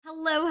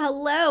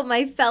hello,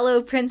 my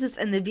fellow Princess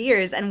and the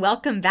Beers, and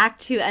welcome back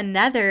to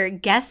another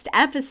guest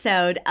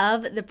episode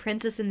of The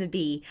Princess and the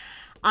Bee.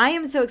 I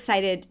am so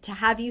excited to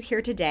have you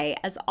here today.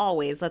 As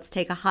always, let's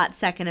take a hot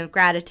second of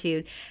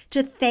gratitude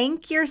to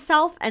thank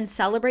yourself and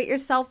celebrate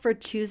yourself for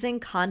choosing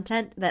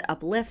content that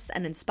uplifts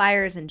and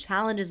inspires and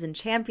challenges and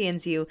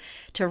champions you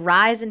to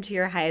rise into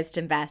your highest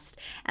and best.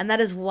 And that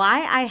is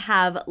why I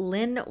have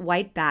Lynn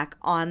Whitbeck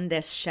on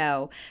this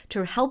show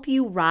to help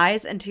you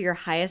rise into your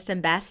highest and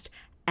best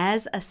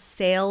as a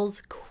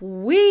sales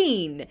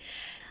queen.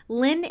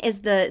 Lynn is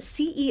the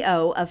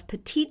CEO of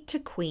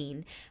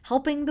Petite2Queen,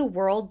 helping the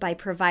world by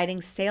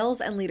providing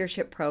sales and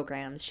leadership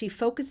programs. She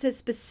focuses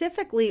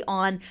specifically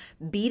on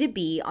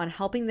B2B, on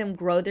helping them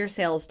grow their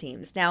sales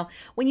teams. Now,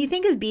 when you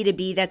think of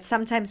B2B, that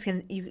sometimes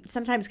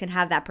can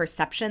have that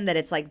perception that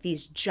it's like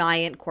these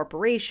giant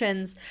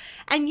corporations.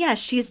 And yes,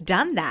 she's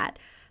done that.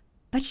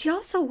 But she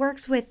also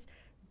works with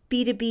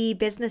B2B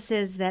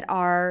businesses that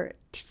are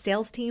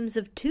sales teams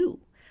of 2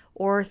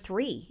 or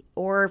 3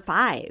 or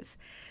 5.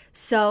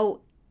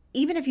 So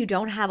even if you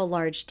don't have a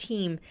large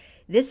team,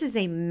 this is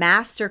a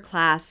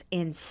masterclass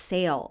in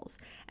sales.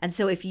 And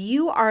so if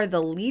you are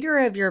the leader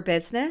of your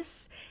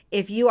business,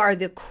 if you are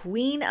the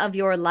queen of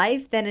your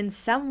life, then in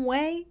some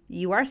way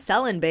you are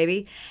selling,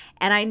 baby.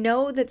 And I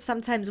know that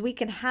sometimes we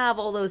can have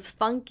all those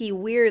funky,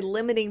 weird,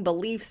 limiting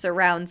beliefs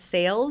around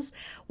sales,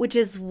 which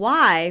is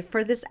why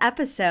for this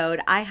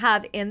episode, I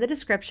have in the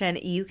description,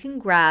 you can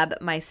grab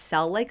my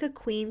Sell Like a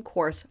Queen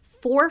course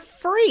for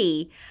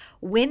free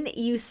when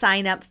you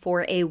sign up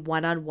for a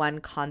one-on-one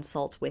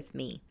consult with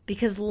me.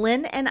 Because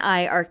Lynn and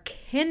I are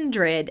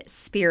kindred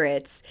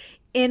spirits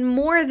in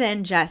more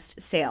than just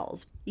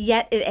sales.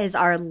 Yet it is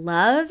our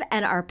love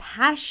and our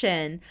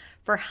passion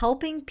for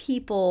helping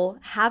people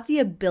have the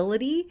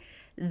ability,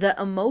 the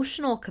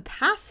emotional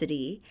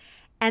capacity,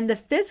 and the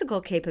physical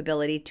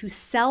capability to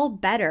sell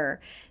better.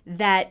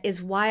 That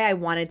is why I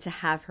wanted to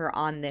have her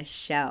on this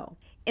show.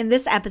 In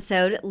this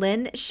episode,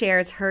 Lynn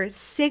shares her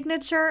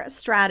signature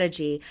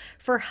strategy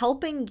for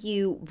helping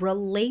you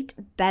relate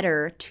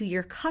better to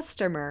your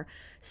customer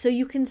so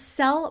you can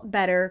sell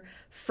better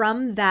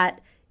from that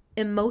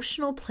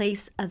emotional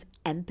place of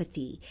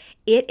empathy.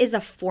 It is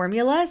a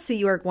formula, so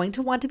you are going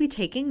to want to be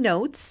taking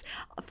notes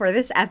for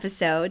this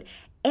episode.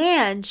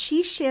 And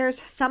she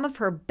shares some of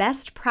her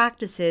best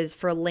practices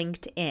for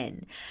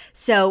LinkedIn.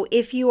 So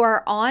if you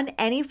are on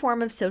any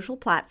form of social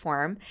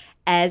platform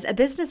as a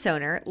business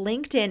owner,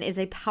 LinkedIn is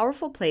a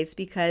powerful place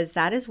because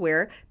that is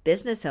where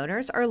business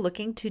owners are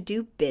looking to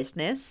do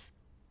business,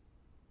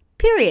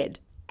 period.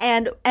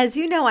 And as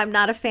you know, I'm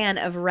not a fan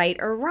of right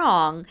or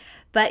wrong,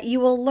 but you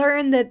will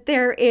learn that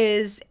there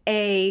is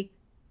a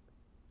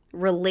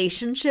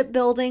relationship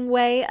building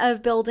way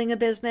of building a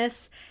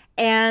business,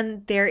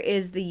 and there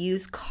is the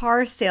used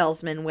car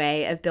salesman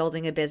way of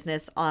building a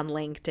business on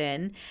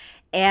LinkedIn.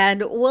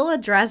 And we'll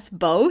address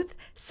both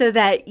so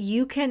that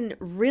you can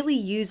really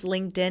use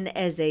LinkedIn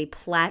as a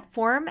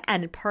platform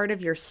and part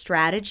of your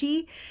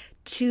strategy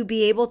to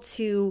be able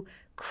to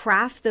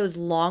craft those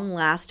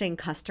long-lasting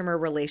customer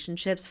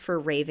relationships for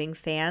raving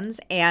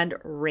fans and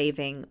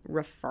raving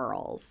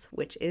referrals,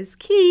 which is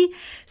key.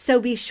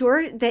 So be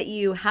sure that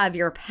you have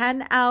your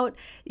pen out,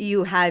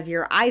 you have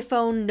your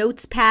iPhone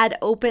notes pad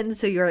open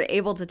so you're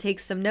able to take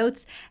some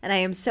notes. And I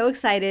am so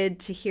excited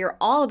to hear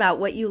all about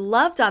what you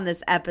loved on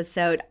this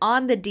episode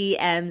on the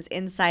DMs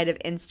inside of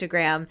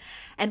Instagram.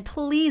 And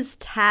please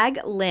tag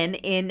Lynn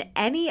in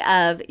any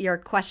of your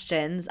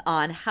questions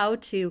on how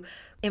to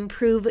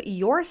improve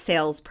your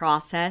sales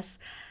process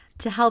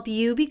to help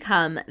you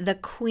become the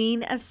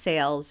queen of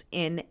sales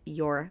in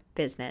your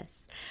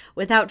business.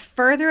 Without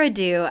further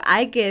ado,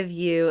 I give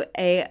you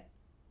a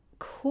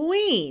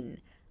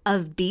queen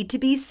of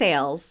B2B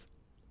sales,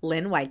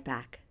 Lynn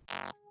Whitbeck.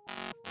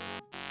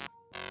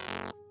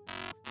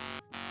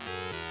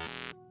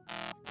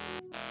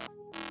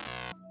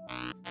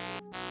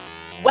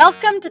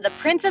 Welcome to the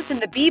Princess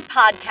and the Bee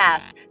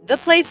podcast, the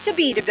place to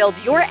be to build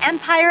your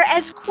empire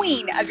as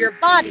queen of your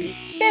body,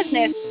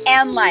 business,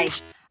 and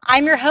life.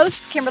 I'm your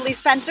host, Kimberly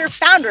Spencer,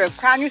 founder of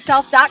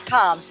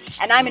CrownYourself.com,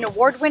 and I'm an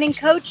award-winning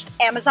coach,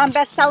 Amazon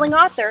best-selling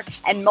author,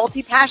 and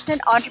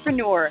multi-passionate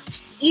entrepreneur.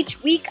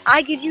 Each week,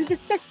 I give you the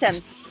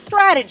systems,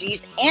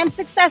 strategies, and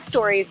success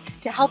stories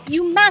to help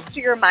you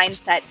master your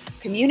mindset,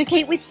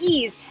 communicate with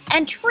ease,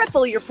 and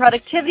triple your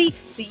productivity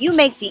so you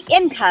make the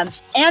income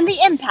and the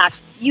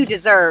impact you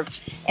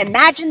deserve.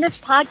 Imagine this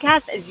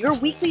podcast as your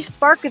weekly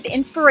spark of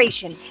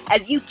inspiration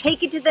as you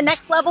take it to the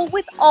next level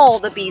with all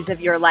the bees of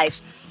your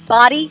life.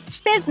 Body,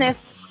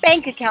 business,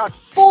 bank account,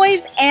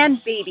 boys,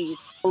 and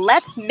babies.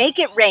 Let's make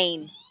it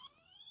rain.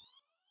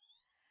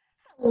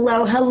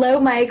 Hello,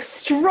 my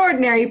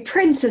extraordinary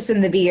princess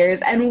in the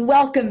beers, and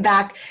welcome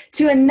back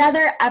to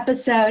another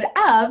episode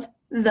of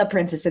The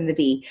Princess and the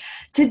Bee.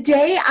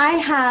 Today, I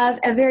have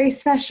a very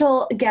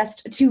special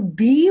guest to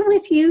be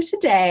with you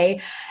today,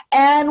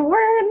 and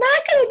we're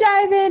not going to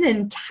dive in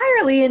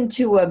entirely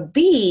into a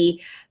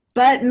bee,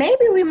 but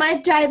maybe we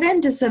might dive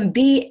into some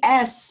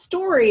BS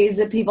stories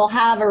that people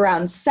have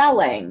around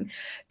selling.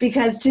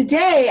 Because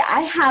today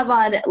I have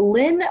on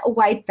Lynn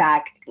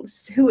Whitbeck,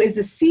 who is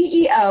the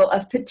CEO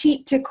of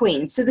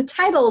Petite2Queen. So the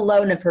title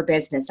alone of her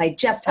business, I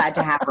just had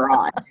to have her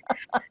on.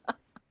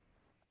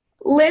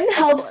 Lynn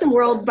helps the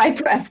world by,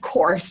 of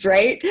course,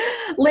 right?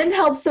 Lynn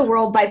helps the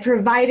world by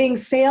providing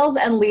sales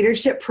and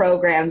leadership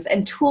programs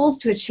and tools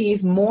to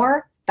achieve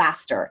more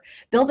faster,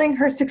 building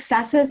her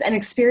successes and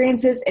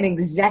experiences in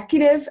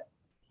executive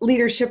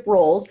leadership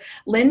roles.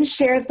 Lynn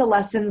shares the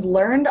lessons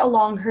learned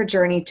along her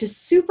journey to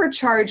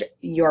supercharge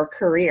your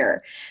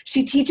career.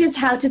 She teaches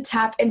how to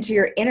tap into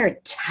your inner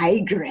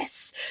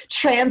tigress,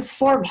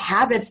 transform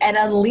habits, and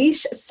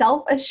unleash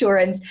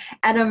self-assurance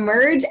and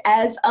emerge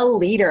as a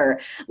leader.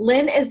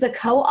 Lynn is the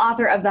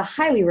co-author of the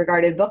highly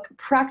regarded book,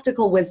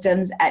 Practical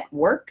Wisdoms at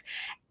Work.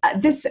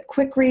 This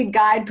quick read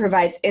guide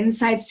provides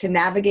insights to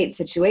navigate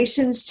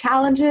situations,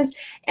 challenges,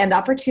 and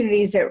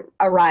opportunities that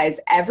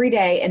arise every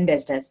day in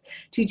business,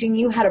 teaching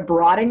you how to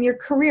broaden your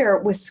career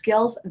with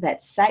skills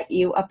that set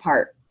you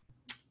apart.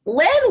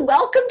 Lynn,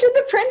 welcome to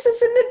The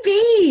Princess and the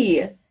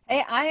Bee.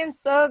 Hey, I am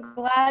so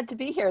glad to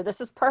be here. This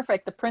is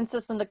perfect. The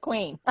Princess and the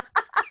Queen.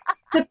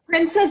 The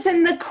Princess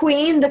and the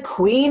Queen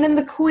and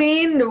the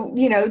Queen,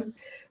 you know,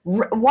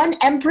 one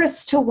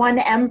empress to one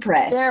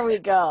empress. There we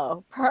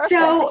go. Perfect.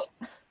 So,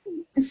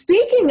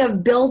 speaking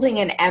of building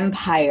an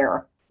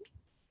empire,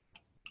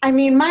 I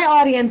mean, my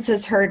audience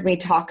has heard me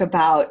talk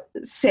about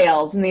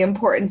sales and the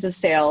importance of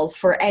sales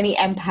for any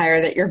empire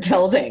that you're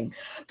building.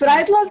 But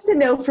I'd love to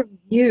know from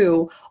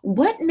you,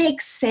 what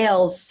makes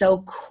sales so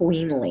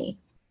queenly?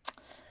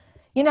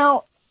 You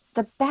know,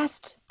 the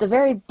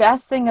very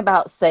best thing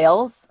about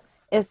sales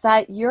is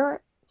that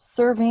you're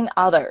serving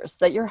others,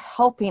 that you're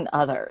helping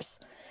others.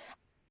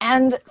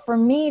 And for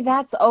me,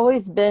 that's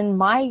always been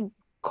my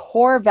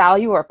core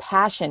value or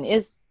passion,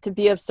 is to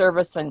be of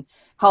service and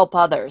help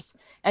others.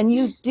 And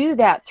you do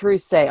that through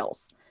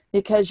sales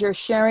because you're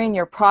sharing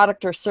your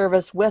product or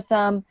service with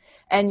them,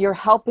 and you're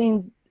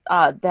helping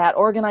that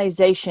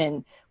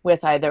organization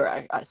with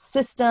either a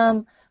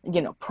system,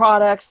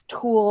 products,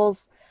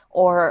 tools,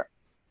 or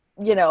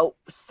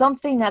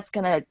something that's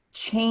going to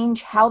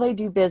change how they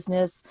do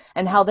business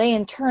and how they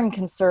in turn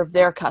can serve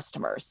their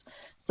customers.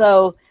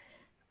 So,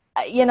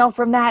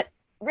 from that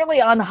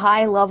really on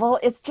high level,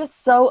 it's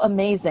just so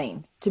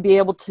amazing to be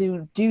able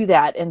to do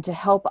that and to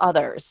help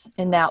others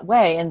in that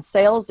way. And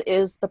sales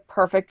is the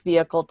perfect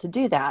vehicle to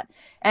do that.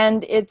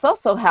 And it's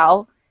also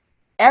how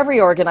every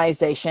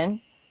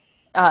organization,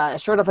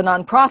 short of a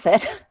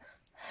nonprofit,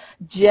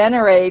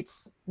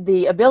 generates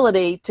the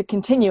ability to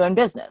continue in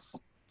business.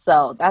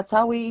 So that's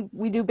how we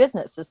do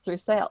business, is through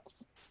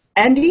sales.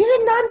 And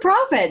even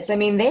nonprofits, I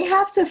mean, they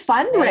have to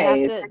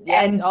fundraise.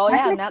 And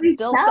that's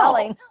still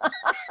selling.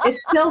 It's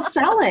still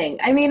selling.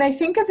 I mean, I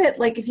think of it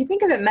like, if you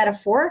think of it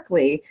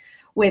metaphorically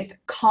with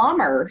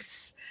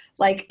commerce,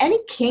 like any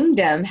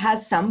kingdom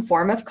has some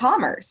form of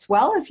commerce.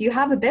 Well, if you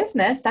have a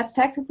business, that's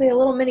technically a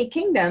little mini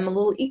kingdom, a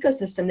little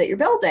ecosystem that you're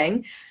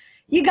building.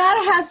 You got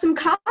to have some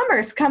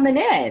commerce coming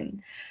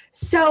in.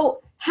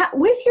 So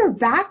with your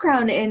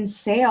background in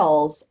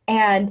sales,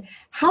 and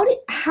how do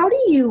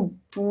you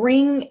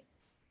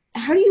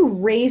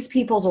raise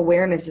people's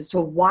awareness as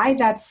to why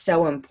that's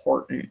so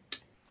important?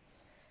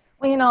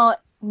 Well,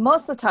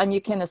 most of the time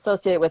you can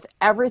associate it with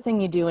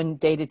everything you do in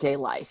day-to-day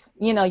life.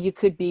 You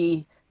could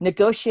be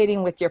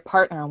negotiating with your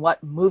partner on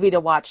what movie to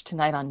watch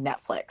tonight on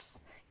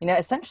Netflix.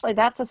 Essentially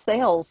that's a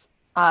sales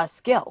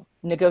skill,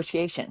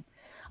 negotiation.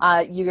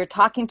 You're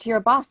talking to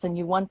your boss and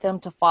you want them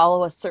to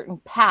follow a certain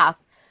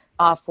path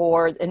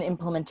for an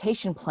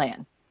implementation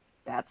plan.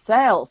 That's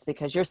sales,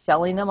 because you're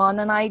selling them on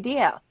an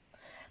idea.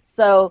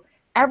 So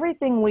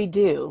everything we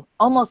do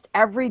almost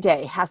every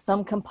day has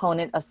some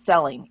component of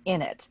selling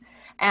in it.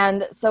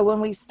 And so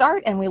when we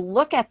start and we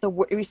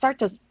start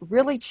to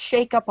really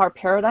shake up our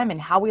paradigm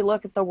and how we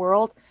look at the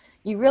world,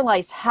 you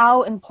realize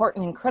how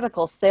important and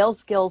critical sales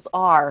skills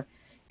are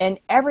in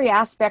every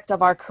aspect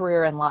of our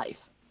career and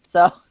life.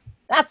 So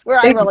that's where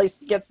I really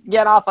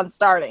get off on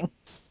starting.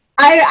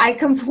 I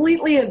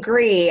completely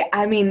agree.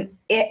 I mean,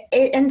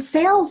 in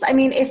sales, I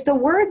mean, if the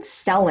word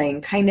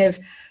selling kind of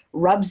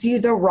rubs you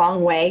the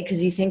wrong way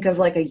because you think of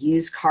like a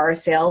used car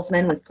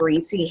salesman with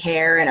greasy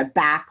hair and a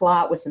back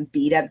lot with some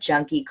beat up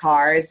junky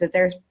cars that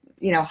there's,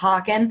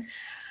 hawking,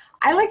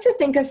 I like to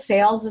think of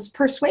sales as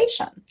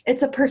persuasion.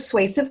 It's a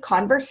persuasive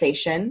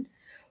conversation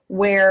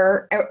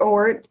or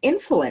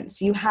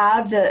influence. You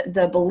have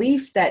the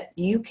belief that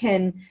you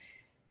can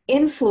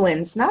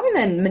influence, not in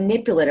a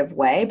manipulative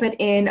way, but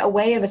in a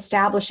way of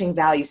establishing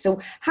value. So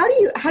how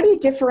do you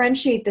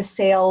differentiate the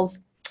sales,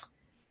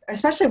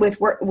 especially with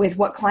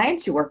what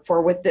clients you work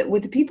for, with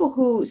the people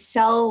who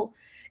sell?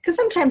 Because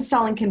sometimes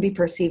selling can be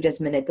perceived as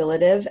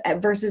manipulative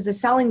versus a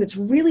selling that's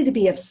really to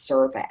be of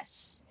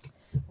service.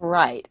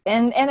 Right.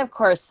 And of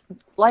course,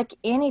 like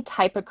any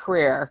type of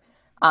career,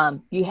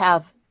 you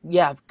have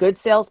good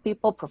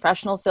salespeople,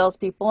 professional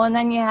salespeople, and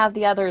then you have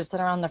the others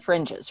that are on the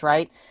fringes,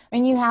 right? I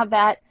mean, you have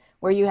that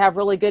where you have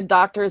really good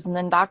doctors and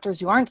then doctors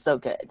who aren't so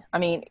good. I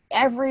mean,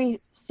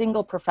 every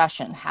single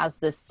profession has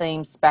this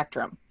same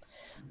spectrum.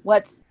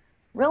 What's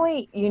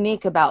really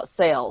unique about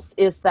sales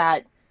is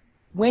that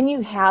when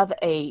you have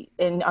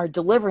and are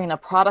delivering a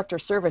product or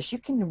service, you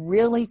can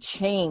really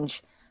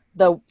change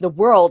the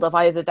world of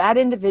either that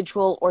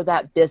individual or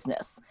that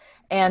business.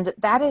 And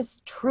that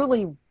is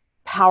truly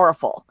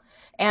powerful.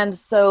 And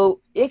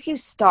so if you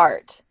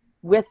start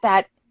with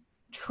that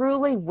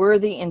truly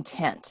worthy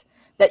intent,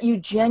 that you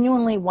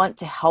genuinely want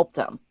to help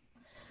them,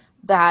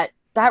 that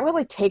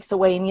really takes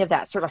away any of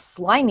that sort of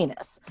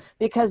sliminess,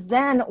 because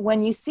then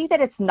when you see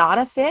that it's not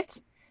a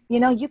fit,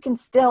 you can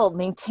still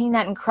maintain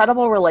that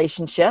incredible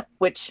relationship,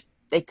 which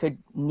they could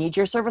need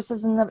your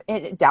services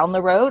down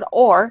the road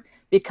or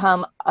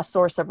become a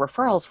source of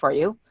referrals for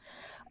you.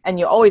 And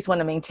you always want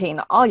to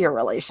maintain all your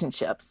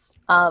relationships.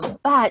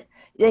 But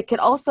it could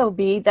also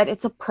be that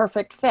it's a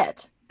perfect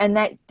fit and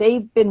that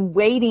they've been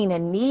waiting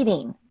and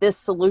needing this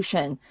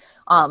solution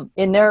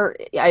either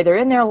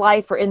in their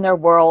life or in their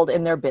world,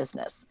 in their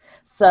business.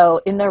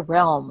 So in their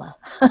realm.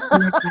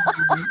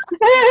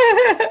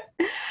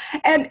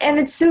 And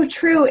it's so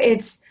true.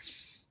 It's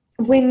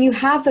when you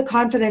have the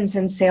confidence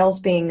in sales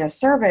being a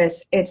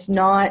service, it's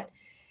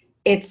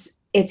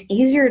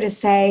easier to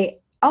say,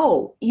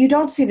 oh, you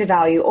don't see the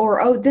value, or,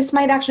 oh, this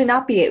might actually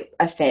not be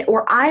a fit,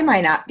 or I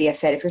might not be a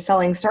fit. If you're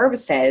selling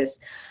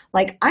services,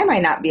 like I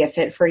might not be a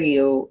fit for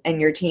you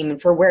and your team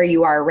and for where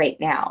you are right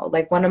now.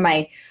 Like one of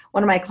my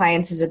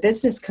clients is a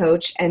business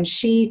coach, and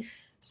she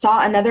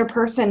saw another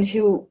person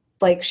who,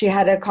 like, she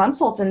had a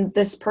consult, and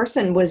this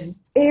person was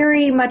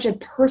very much a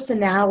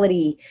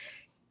personality,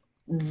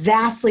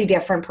 vastly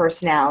different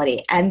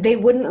personality, and they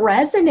wouldn't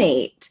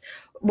resonate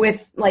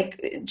with,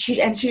 like, she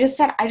just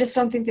said, I just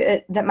don't think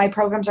that my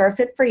programs are a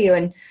fit for you.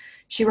 And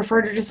she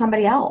referred her to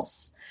somebody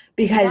else,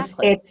 because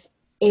Exactly.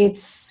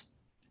 it's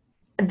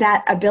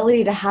that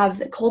ability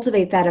to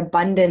cultivate that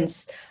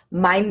abundance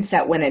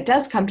mindset when it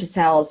does come to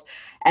sales.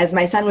 As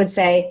my son would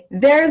say,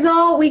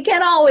 we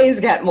can always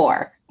get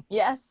more.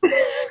 Yes,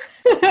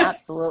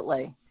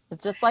 absolutely.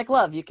 It's just like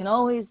love. You can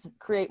always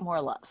create more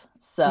love.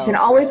 So You can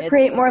always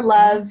create more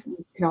love.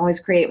 You can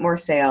always create more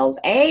sales.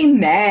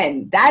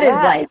 Amen. That is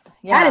a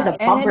and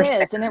bumper it is.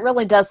 sticker. And it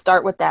really does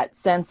start with that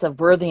sense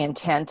of worthy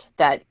intent,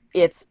 that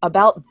it's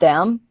about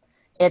them.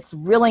 It's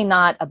really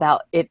not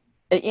about it.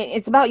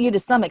 It's about you to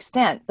some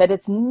extent, but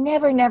it's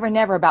never, never,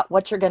 never about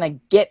what you're going to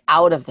get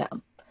out of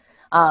them.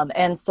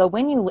 And so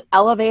when you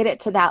elevate it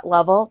to that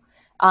level,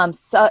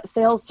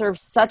 sales serves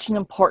such an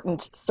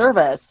important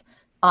service,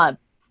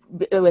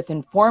 with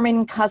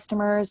informing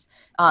customers,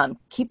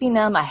 keeping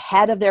them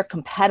ahead of their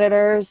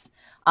competitors,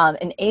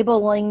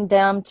 enabling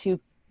them to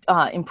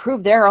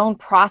improve their own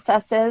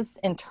processes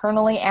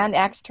internally and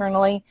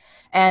externally,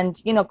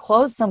 and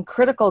close some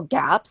critical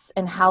gaps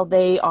in how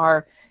they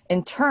are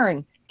in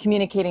turn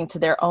communicating to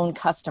their own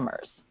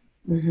customers.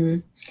 Mm-hmm.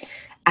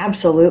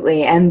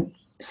 Absolutely. And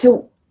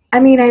so, I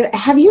mean,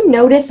 have you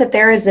noticed that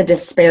there is a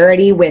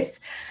disparity with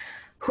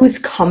who's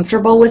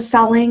comfortable with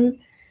selling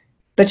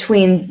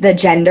between the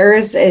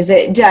genders?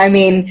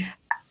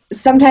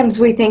 Sometimes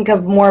we think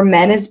of more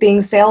men as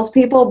being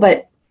salespeople,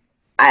 but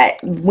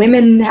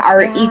women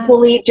are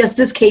equally just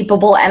as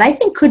capable, and I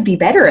think could be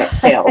better at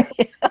sales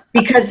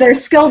because they're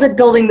skilled at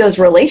building those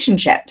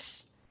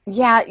relationships.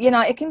 Yeah,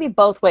 it can be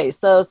both ways.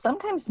 So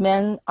sometimes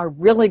men are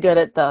really good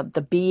at a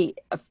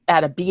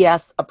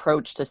BS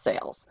approach to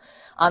sales.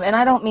 And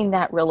I don't mean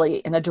that really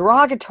in a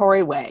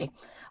derogatory way.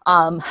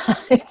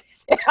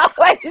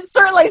 It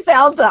certainly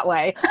sounds that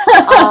way.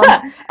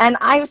 And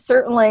I've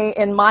certainly,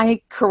 in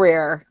my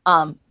career,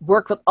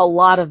 worked with a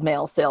lot of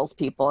male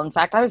salespeople. In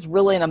fact, I was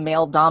really in a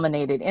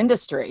male-dominated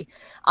industry.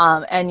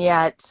 And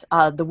yet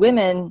the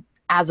women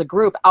as a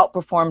group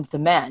outperformed the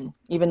men,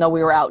 even though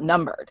we were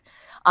outnumbered.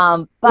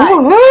 But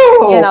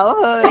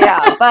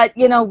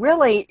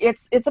really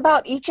it's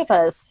about each of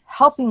us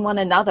helping one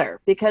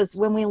another, because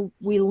when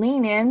we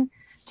lean in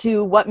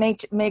to what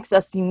makes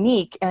us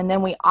unique, and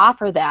then we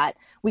offer that,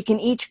 we can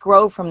each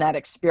grow from that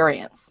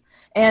experience.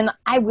 And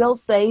I will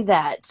say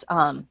that,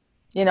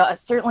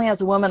 certainly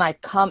as a woman, I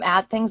come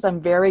at things, I'm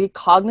very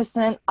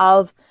cognizant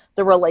of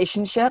the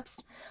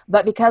relationships,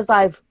 but because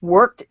I've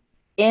worked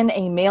in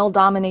a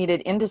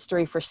male-dominated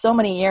industry for so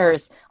many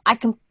years,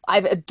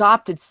 I've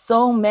adopted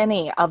so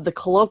many of the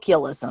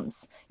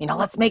colloquialisms.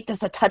 Let's make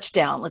this a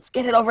touchdown. Let's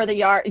get it over the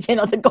yard,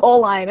 the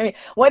goal line. I mean,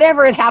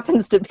 whatever it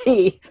happens to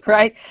be,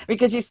 right?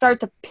 Because you start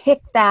to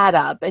pick that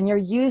up and you're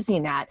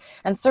using that.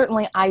 And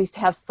certainly I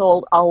have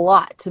sold a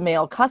lot to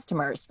male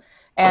customers.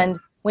 And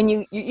when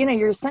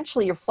you're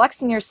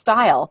flexing your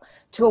style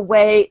to a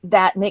way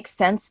that makes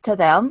sense to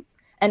them,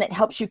 and it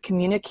helps you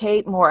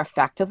communicate more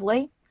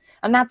effectively.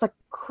 And that's a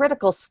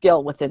critical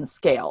skill within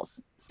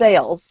sales,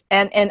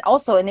 and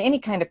also in any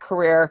kind of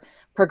career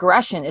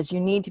progression, is you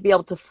need to be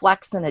able to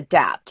flex and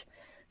adapt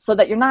so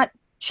that you're not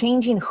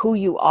changing who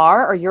you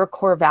are or your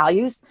core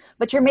values,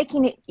 but you're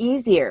making it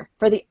easier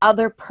for the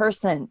other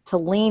person to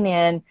lean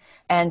in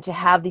and to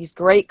have these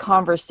great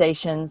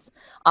conversations,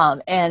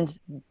 and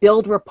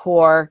build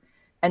rapport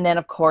and then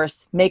of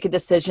course make a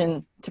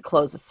decision to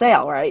close the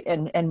sale, right?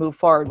 And move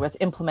forward with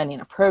implementing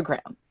a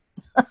program.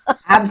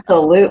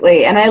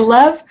 Absolutely. And I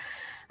love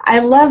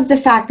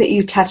the fact that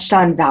you touched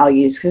on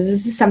values, because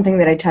this is something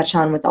that I touch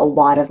on with a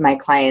lot of my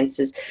clients,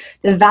 is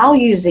the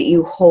values that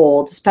you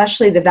hold,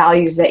 especially the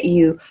values that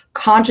you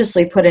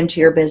consciously put into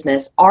your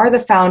business, are the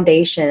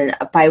foundation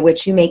by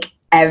which you make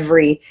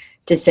every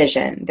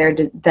decision. They're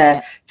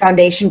the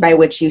foundation by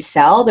which you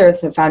sell. They're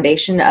the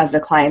foundation of the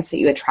clients that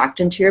you attract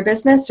into your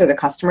business, or the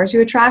customers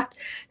you attract.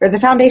 They're the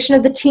foundation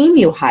of the team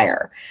you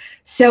hire.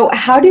 So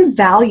how do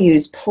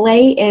values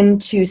play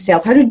into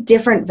sales? How do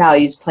different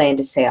values play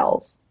into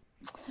sales?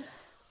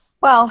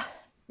 Well,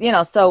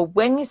 so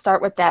when you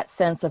start with that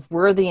sense of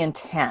worthy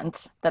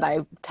intent that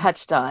I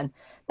touched on,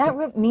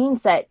 that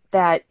means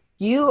that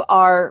you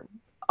are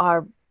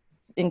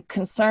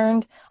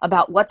concerned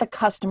about what the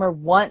customer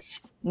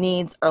wants,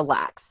 needs, or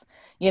lacks.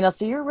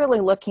 So you're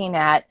really looking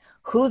at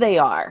who they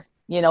are,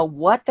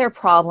 what their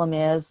problem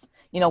is,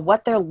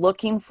 what they're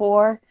looking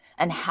for,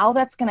 and how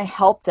that's going to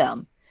help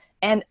them,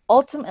 and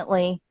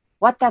ultimately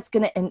what that's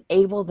going to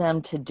enable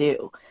them to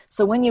do.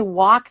 So when you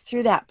walk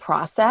through that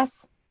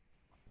process,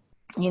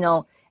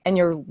 and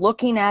you're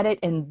looking at it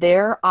in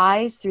their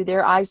eyes, through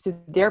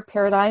their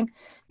paradigm,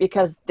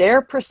 because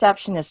their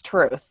perception is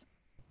truth,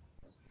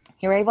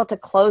 you're able to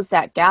close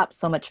that gap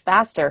so much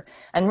faster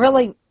and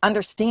really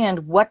understand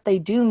what they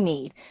do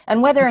need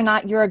and whether or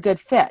not you're a good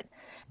fit.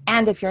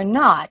 And if you're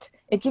not,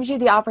 it gives you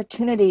the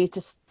opportunity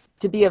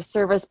to be of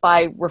service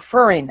by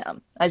referring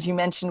them, as you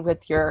mentioned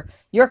with your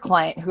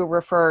client who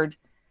referred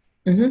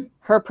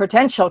her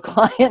potential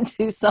client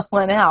to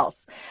someone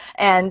else.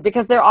 And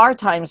because there are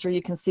times where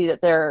you can see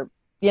that they're,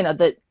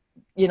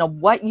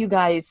 what you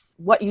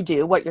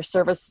do, what your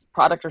service,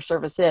 product or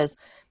service is,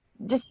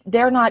 just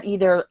they're not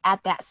either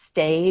at that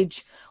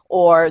stage,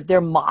 or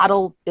their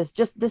model is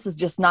this is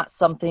just not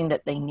something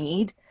that they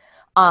need.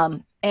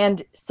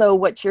 And so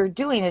what you're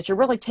doing is you're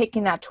really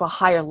taking that to a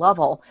higher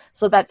level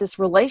so that this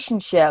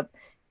relationship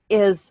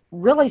is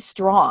really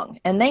strong,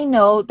 and they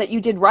know that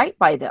you did right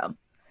by them,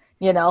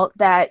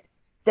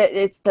 that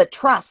it's the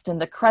trust and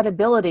the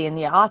credibility and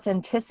the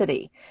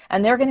authenticity.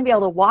 And they're going to be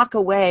able to walk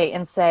away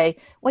and say,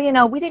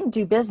 well, we didn't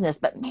do business,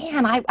 but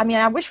man,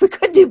 I wish we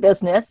could do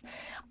business.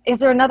 Is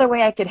there another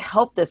way I could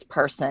help this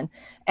person?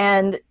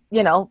 And,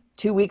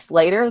 2 weeks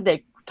later, they're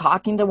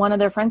talking to one of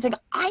their friends saying,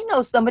 I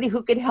know somebody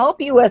who could help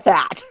you with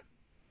that.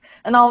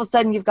 And all of a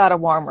sudden you've got a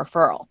warm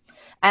referral,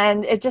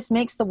 and it just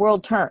makes the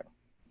world turn.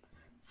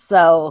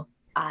 So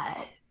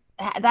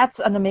that's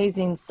an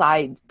amazing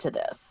side to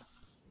this.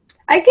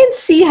 I can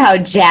see how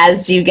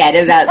jazzed you get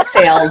about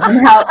sales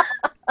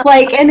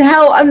and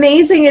how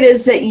amazing it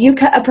is that you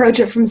approach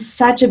it from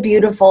such a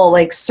beautiful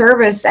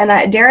service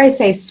and dare I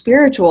say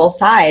spiritual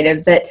side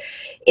of that.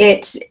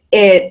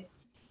 It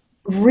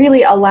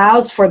really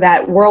allows for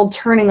that world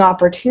turning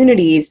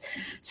opportunities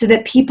so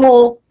that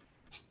people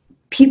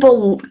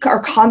are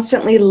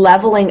constantly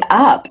leveling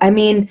up. I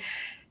mean,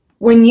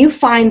 when you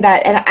find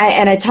that,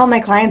 and I tell my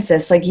clients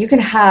this, you can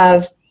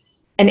have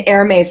an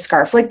Hermes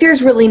scarf.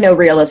 There's really no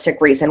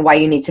realistic reason why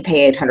you need to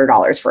pay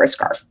 $800 for a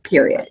scarf,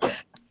 period.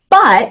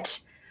 But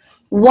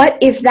what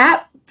if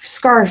that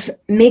scarf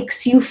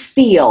makes you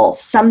feel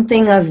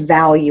something of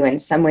value in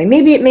some way?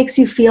 Maybe it makes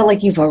you feel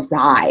like you've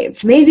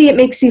arrived. Maybe it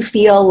makes you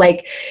feel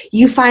like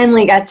you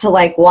finally got to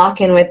walk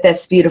in with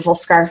this beautiful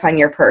scarf on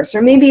your purse.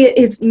 Or maybe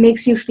it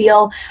makes you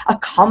feel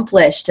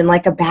accomplished and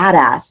like a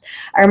badass.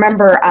 I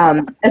remember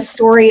a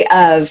story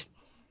of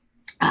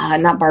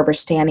not Barbara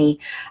Stanny,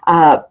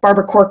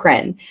 Barbara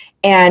Corcoran.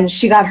 And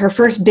she got her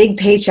first big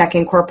paycheck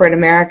in corporate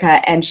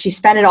America, and she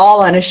spent it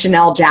all on a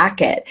Chanel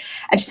jacket.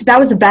 And she said that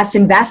was the best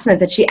investment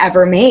that she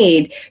ever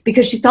made,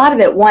 because she thought of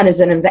it, one,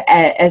 as an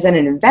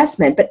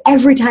investment, but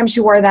every time she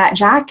wore that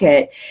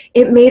jacket,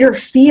 it made her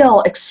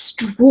feel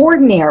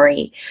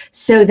extraordinary,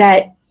 so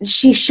that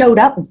she showed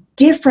up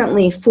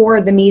differently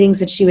for the meetings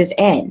that she was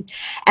in.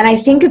 And I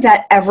think of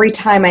that every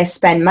time I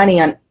spend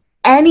money on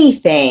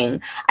anything.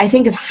 I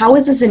think of, how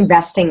is this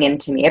investing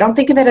into me? I don't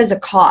think of it as a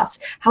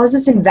cost. How is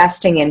this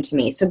investing into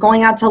me? So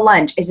going out to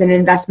lunch is an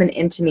investment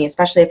into me,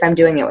 especially if I'm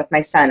doing it with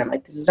my son. I'm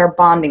like, this is our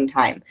bonding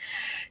time.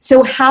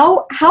 So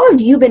how have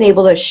you been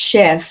able to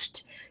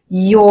shift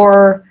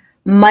your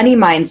money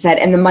mindset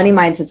and the money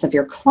mindsets of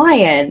your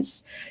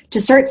clients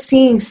to start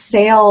seeing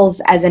sales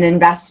as an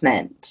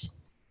investment?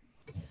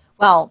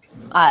 Well,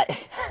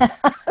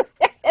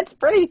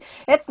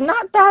 it's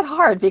not that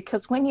hard,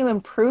 because when you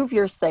improve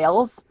your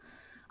sales,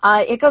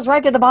 it goes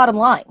right to the bottom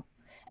line.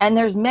 And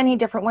there's many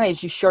different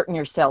ways. You shorten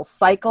your sales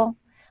cycle.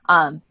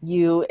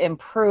 You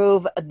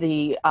improve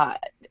the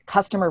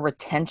customer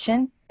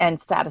retention and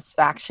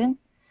satisfaction.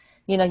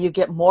 You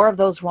get more of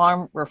those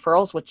warm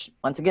referrals, which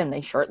once again,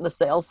 they shorten the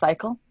sales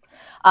cycle.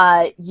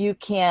 You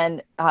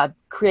can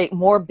create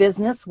more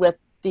business with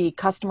the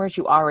customers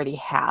you already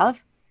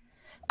have.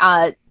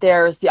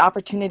 There's the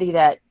opportunity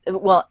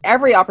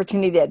every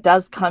opportunity that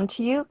does come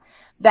to you,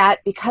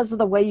 that because of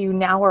the way you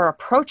now are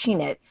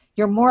approaching it,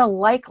 you're more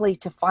likely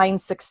to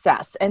find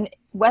success. And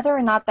whether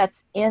or not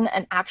that's in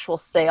an actual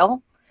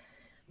sale,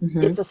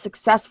 it's a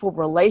successful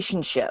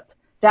relationship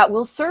that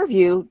will serve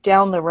you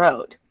down the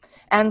road.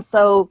 And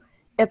so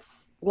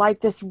it's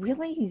like this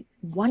really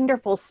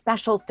wonderful,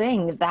 special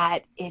thing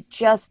that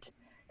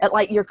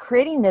like you're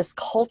creating this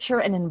culture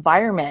and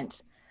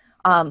environment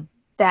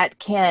that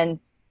can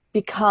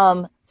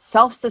become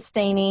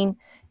self-sustaining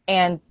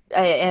and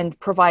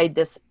provide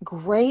this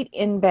great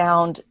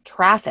inbound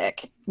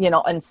traffic,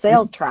 and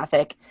sales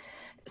traffic,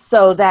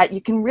 so that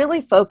you can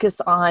really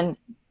focus on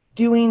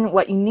doing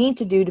what you need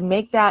to do to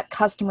make that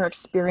customer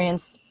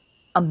experience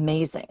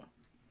amazing.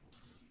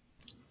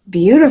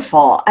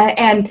 Beautiful.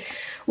 And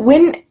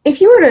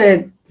if you were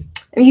to,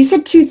 you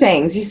said two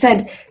things. You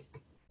said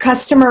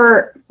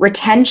customer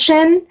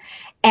retention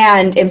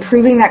and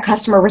improving that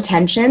customer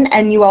retention.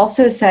 And you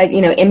also said,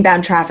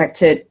 inbound traffic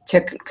to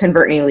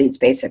convert new leads,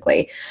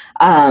 basically.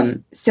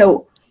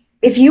 So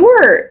if you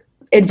were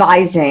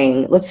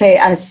advising, let's say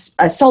a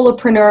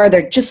solopreneur,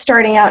 they're just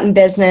starting out in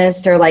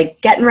business, they're like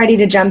getting ready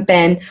to jump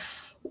in,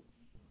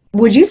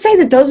 would you say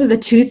that those are the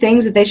two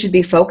things that they should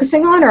be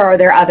focusing on, or are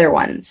there other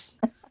ones?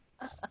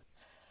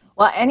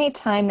 Well,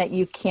 anytime that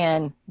you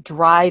can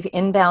drive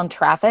inbound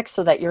traffic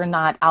so that you're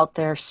not out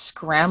there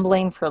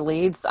scrambling for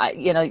leads,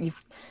 you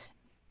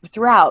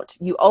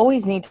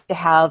always need to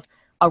have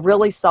a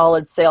really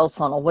solid sales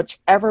funnel,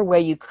 whichever way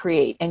you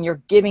create, and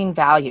you're giving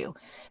value,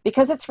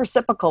 because it's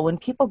reciprocal. When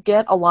people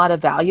get a lot of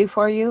value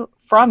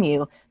from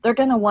you, they're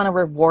going to want to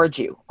reward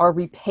you or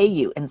repay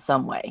you in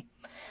some way.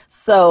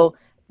 So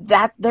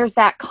there's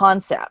that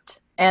concept.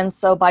 And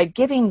so by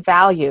giving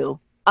value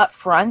up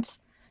front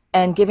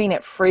and giving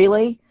it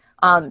freely,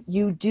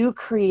 you do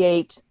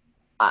create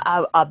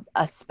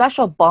a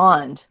special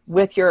bond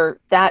with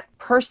that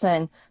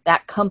person,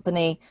 that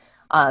company,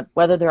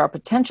 whether they're a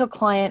potential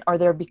client or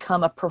they're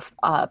become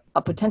a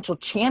potential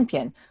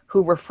champion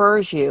who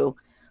refers you.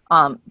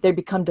 They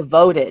become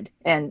devoted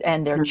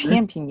and they're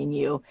championing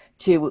you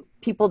to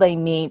people they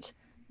meet,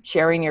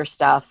 sharing your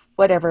stuff,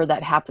 whatever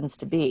that happens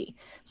to be.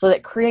 So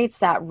that creates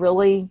that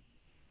really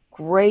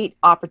great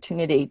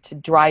opportunity to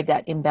drive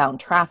that inbound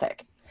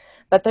traffic.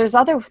 But there's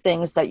other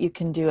things that you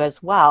can do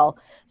as well.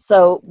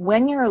 So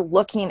when you're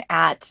looking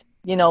at,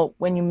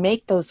 when you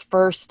make those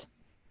first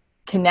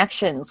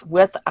connections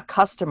with a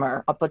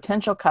customer, a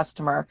potential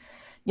customer,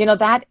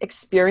 that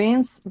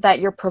experience that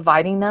you're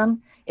providing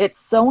them, it's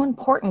so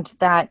important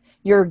that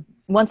you're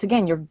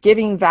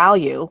giving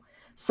value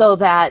so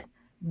that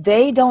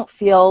they don't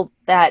feel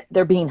that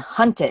they're being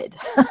hunted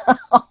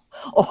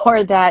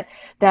or that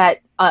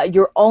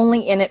you're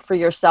only in it for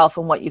yourself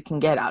and what you can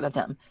get out of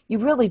them. You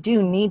really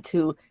do need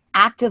to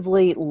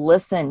actively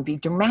listen,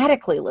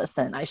 dramatically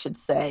listen, I should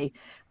say,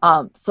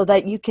 so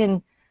that you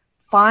can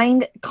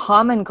find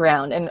common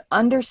ground and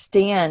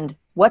understand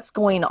what's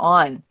going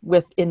on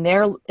in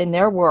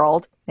their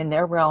world, in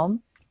their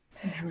realm,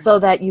 so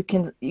that you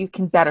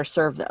can better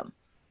serve them.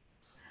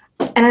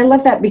 And I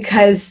love that,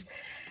 because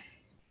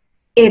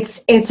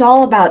it's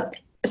all about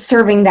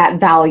serving that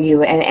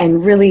value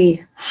and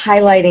really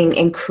highlighting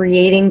and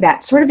creating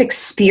that sort of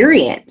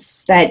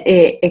experience, that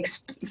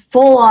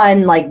full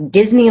on like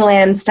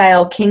Disneyland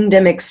style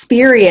kingdom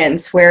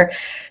experience, where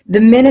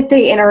the minute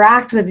they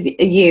interact with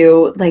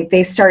you, like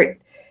they start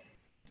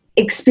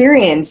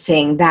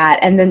experiencing that,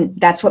 and then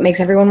that's what makes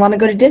everyone want to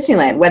go to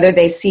Disneyland, whether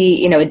they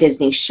see a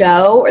Disney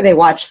show or they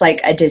watch like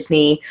a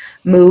Disney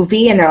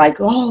movie and they're like,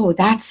 oh,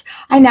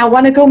 I now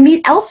want to go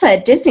meet Elsa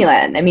at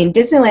Disneyland. I mean,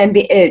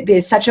 Disneyland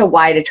is such a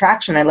wide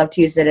attraction. I love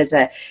to use it as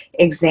an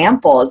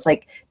example. It's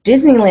like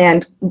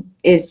Disney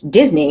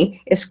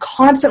is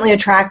constantly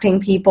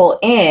attracting people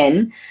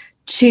in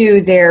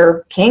to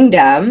their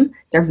kingdom,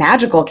 their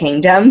magical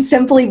kingdom,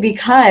 simply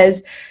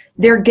because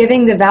they're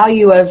giving the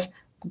value of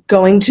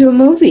going to a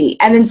movie.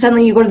 And then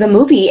suddenly you go to the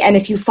movie, and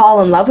if you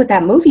fall in love with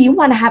that movie, you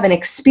want to have an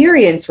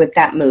experience with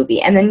that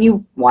movie, and then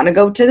you want to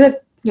go to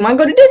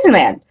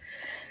Disneyland.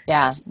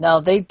 Yeah,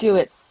 no, they do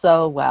it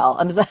so well.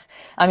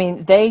 I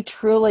mean, they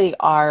truly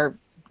are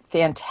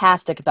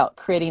fantastic about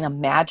creating a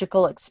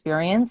magical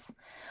experience.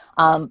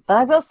 But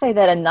I will say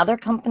that another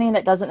company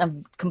that does it in a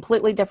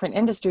completely different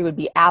industry would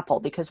be Apple,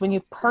 because when you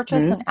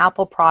purchase an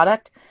Apple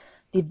product,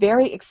 the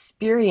very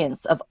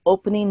experience of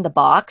opening the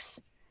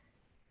box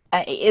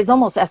is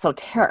almost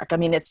esoteric. I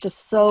mean, it's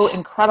just so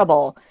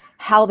incredible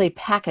how they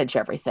package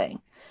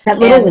everything. That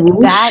little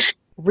that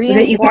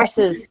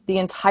reinforces the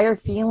entire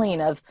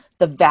feeling of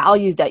the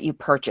value that you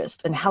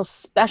purchased and how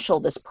special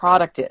this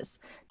product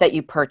is that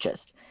you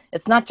purchased.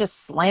 It's not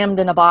just slammed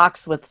in a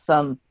box with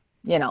some,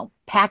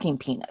 packing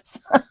peanuts.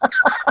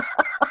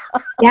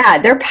 Yeah,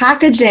 their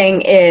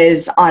packaging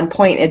is on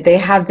point. They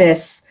have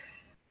just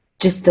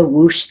the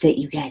whoosh that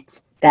you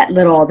get. That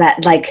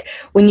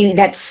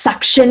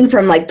suction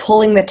from like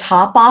pulling the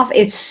top off,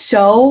 it's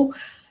so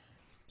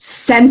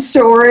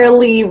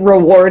sensorially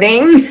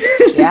rewarding.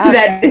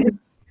 Yes.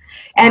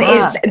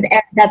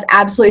 That's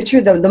absolutely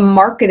true. The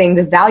marketing,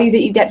 the value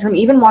that you get from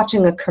even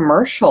watching a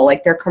commercial,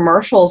 like their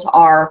commercials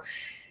are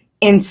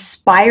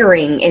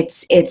inspiring.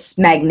 It's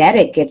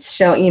magnetic.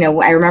 It's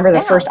I remember the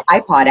first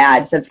iPod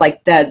ads of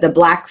like the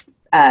black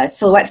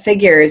silhouette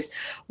figures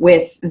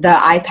with the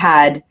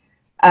iPad,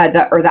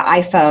 or the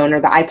iPhone or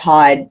the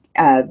iPod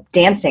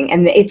dancing,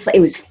 and it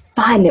was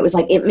fun. It was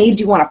like it made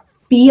you want to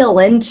feel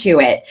into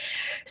it.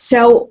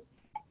 So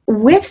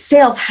with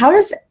sales, how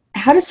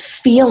does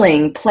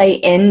feeling play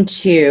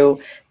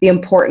into the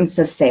importance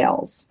of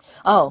sales?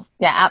 Oh,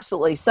 yeah,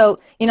 absolutely. So,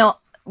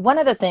 one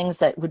of the things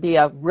that would be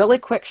a really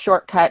quick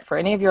shortcut for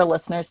any of your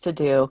listeners to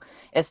do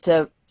is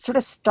to sort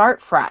of start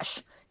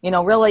fresh.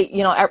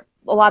 Really, a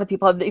lot of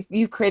people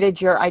you've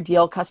created your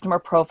ideal customer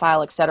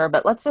profile, et cetera,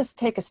 but let's just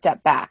take a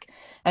step back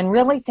and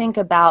really think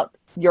about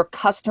your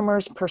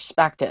customer's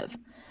perspective.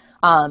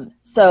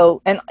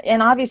 So,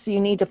 and obviously you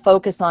need to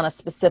focus on a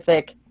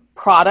specific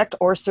product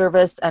or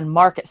service and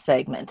market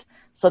segment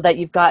so that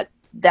you've got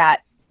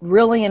that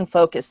really in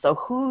focus. So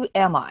who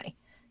am I?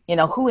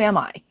 Who am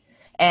I?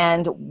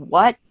 And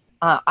what,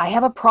 I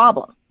have a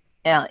problem.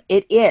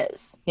 It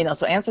is,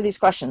 so answer these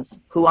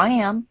questions. Who I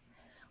am,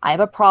 I have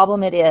a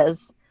problem, it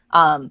is,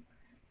 and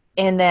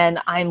then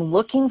I'm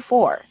looking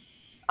for,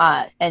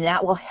 and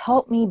that will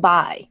help me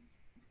buy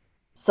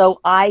so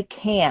I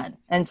can.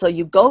 And so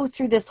you go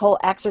through this whole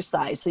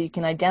exercise so you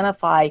can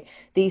identify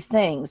these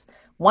things.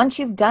 Once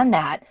you've done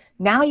that,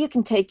 now you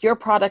can take your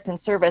product and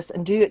service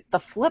and do it the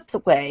flipped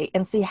way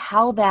and see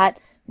how that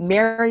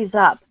marries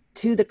up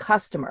to the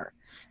customer.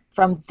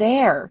 From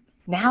there,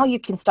 now you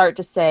can start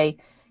to say,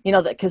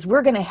 that because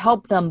we're going to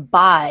help them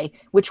buy,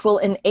 which will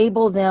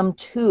enable them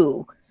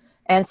to.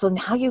 And so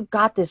now you've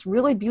got this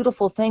really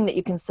beautiful thing that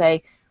you can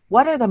say,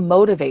 what are the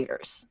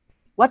motivators?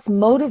 What's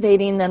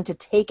motivating them to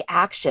take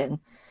action?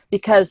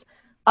 Because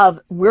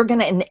we're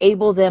going to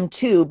enable them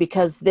to,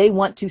 because they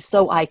want to,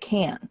 so I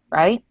can,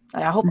 right?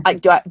 I hope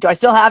do I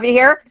still have you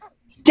here?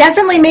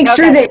 Definitely make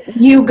sure that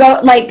you go,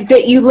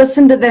 that you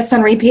listen to this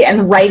on repeat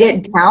and write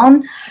it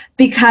down,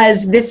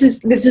 because this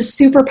is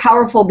super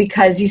powerful,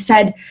 because you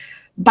said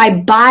by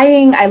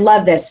buying, I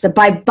love this,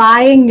 by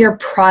buying your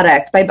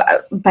product,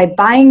 by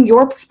buying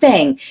your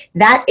thing,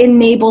 that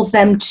enables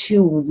them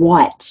to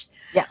what?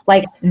 Yeah.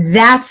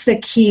 That's the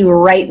key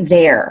right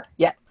there.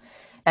 Yeah.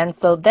 And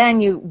so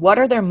then what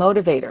are their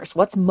motivators?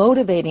 What's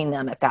motivating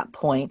them at that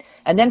point?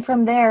 And then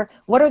from there,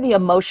 what are the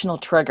emotional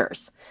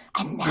triggers?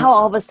 And now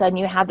all of a sudden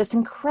you have this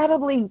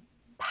incredibly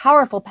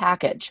powerful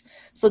package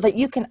so that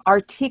you can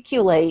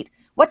articulate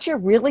what you're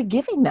really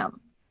giving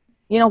them,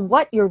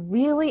 what you're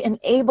really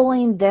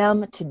enabling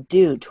them to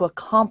do, to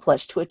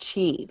accomplish, to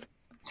achieve.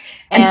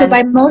 And so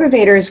by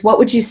motivators, what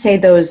would you say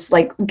those,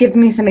 give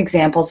me some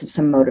examples of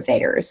some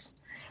motivators?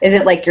 Is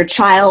it like your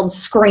child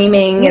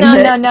screaming?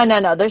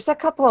 No. There's a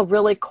couple of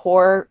really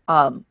core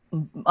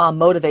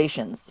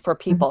motivations for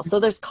people. Mm-hmm. So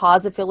there's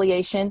cause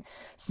affiliation.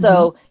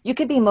 So you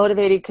could be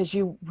motivated because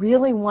you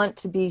really want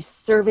to be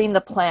serving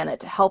the planet,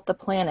 to help the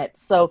planet.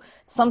 So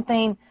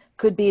something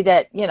could be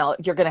that, you're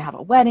going to have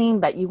a wedding,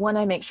 but you want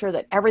to make sure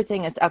that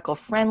everything is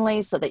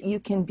eco-friendly so that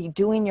you can be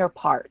doing your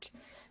part.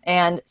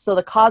 And so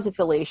the cause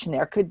affiliation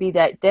there could be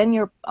that then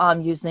you're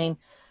using,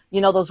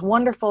 those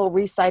wonderful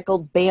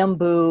recycled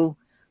bamboo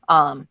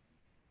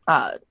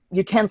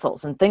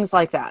utensils and things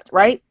like that,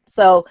 right?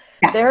 So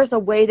there's a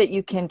way that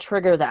you can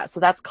trigger that. So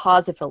that's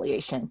cause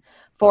affiliation.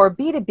 For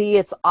B2B,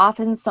 it's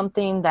often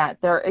something that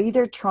they're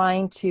either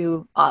trying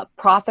to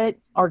profit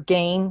or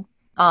gain,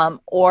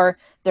 or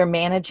they're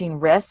managing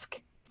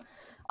risk.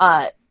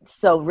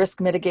 So risk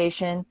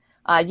mitigation.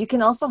 You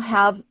can also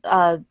have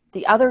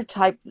the other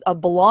type of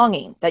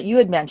belonging that you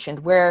had mentioned,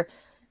 where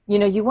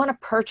you want to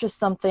purchase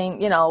something.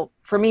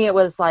 For me, it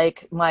was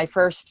like my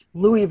first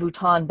Louis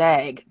Vuitton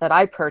bag that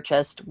I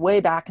purchased way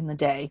back in the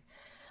day.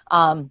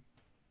 And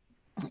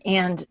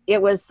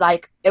it was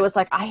like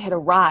I had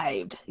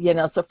arrived,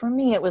 so for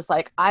me, it was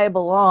like I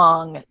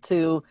belong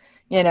to,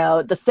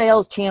 the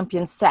sales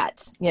champion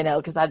set,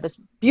 because I have this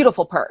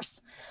beautiful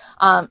purse.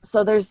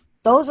 So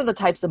those are the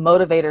types of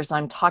motivators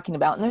I'm talking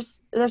about. And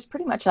there's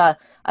pretty much a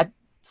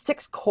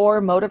 6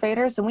 core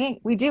motivators. And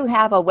we do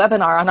have a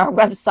webinar on our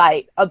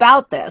website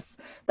about this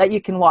that you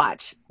can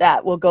watch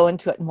that will go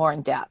into it more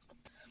in depth.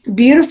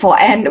 Beautiful.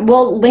 And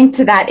we'll link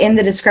to that in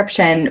the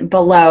description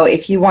below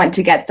if you want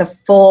to get the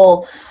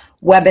full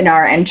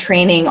webinar and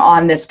training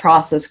on this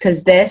process,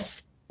 because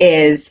this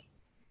is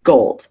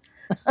gold.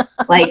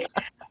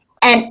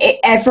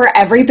 And for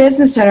every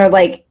business owner,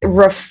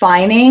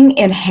 refining,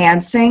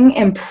 enhancing,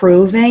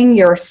 improving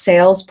your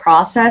sales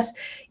process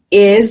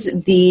is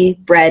the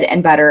bread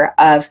and butter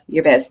of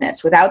your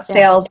business. Without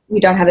sales, you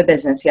don't have a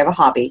business, you have a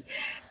hobby.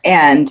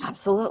 And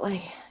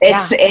absolutely,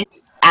 it's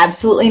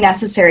absolutely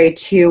necessary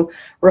to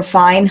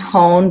refine,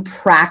 hone,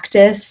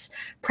 practice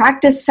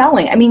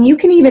selling. I mean, you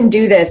can even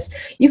do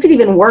this. You could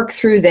even work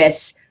through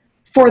this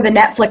for the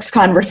Netflix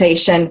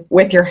conversation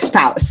with your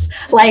spouse.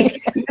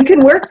 You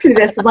can work through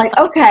this of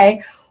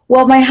okay,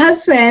 well, my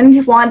husband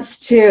he's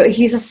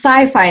a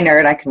sci-fi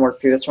nerd. I can work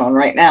through this one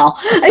right now.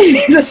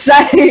 He's a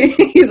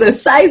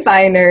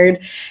sci-fi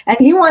nerd, and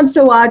he wants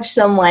to watch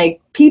some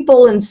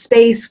people in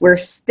space where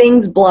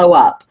things blow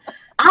up.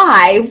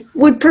 I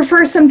would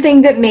prefer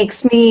something that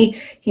makes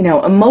me,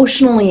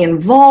 emotionally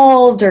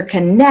involved or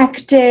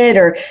connected,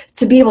 or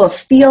to be able to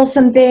feel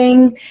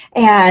something,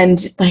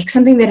 and like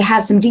something that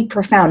has some deep,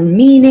 profound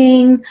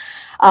meaning.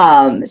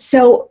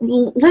 So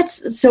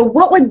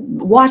what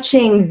would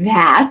watching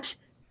that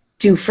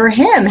do for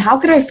him? How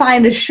could I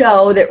find a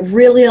show that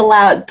really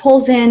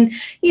pulls in,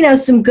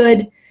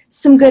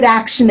 some good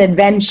action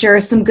adventure,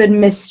 some good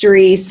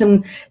mystery,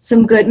 some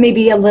good,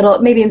 maybe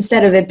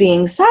instead of it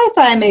being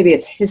sci-fi, maybe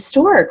it's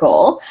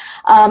historical.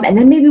 And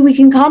then maybe we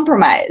can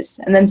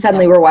compromise. And then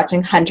suddenly we're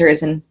watching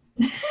Hunters and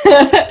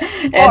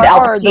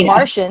or The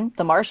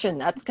Martian,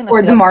 that's going to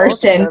or The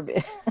Martian.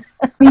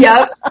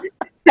 Yep.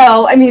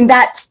 So, I mean,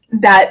 that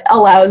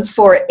allows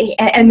for,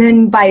 and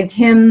then by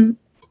him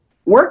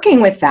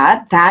working with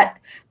that,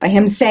 by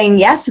him saying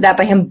yes to that,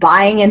 by him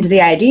buying into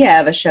the idea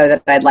of a show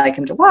that I'd like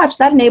him to watch,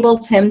 that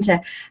enables him to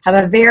have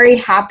a very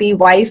happy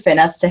wife and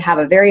us to have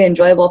a very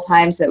enjoyable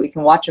time so that we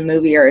can watch a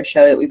movie or a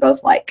show that we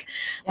both like.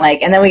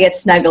 And then we get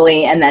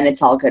snuggly, and then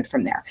it's all good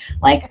from there.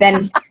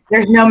 Then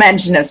there's no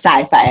mention of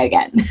sci-fi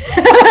again.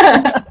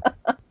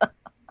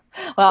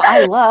 Well,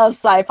 I love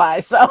sci-fi,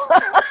 so...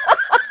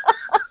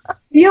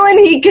 You and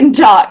he can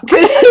talk,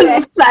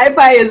 because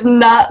sci-fi is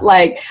not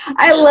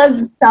I love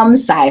some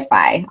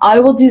sci-fi.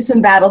 I will do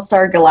some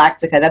Battlestar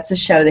Galactica. That's a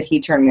show that he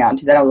turned me on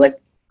to that I was like,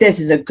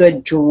 this is a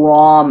good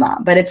drama.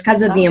 But it's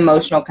because of the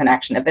emotional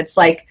connection. If it's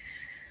I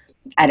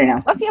don't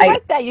know. Well, if you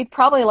like that, you'd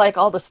probably like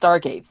all the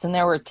Stargates. And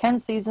there were 10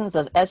 seasons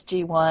of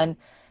SG-1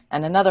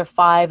 and another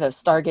 5 of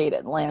Stargate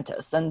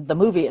Atlantis. And the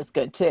movie is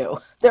good, too.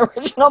 The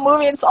original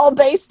movie it's all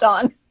based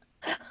on.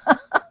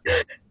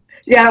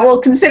 Yeah,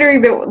 well,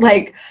 considering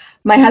that,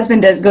 my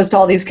husband goes to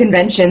all these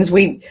conventions.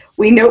 We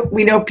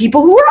know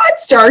people who are on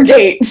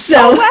Stargate.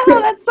 So wow,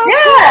 that's so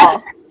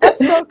cool. That's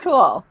so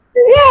cool.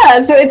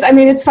 Yeah, so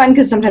it's fun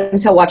because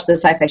sometimes he'll watch the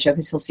sci-fi show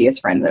because he'll see his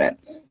friends in it.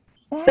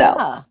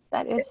 Yeah,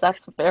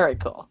 that's very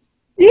cool.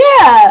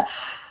 Yeah,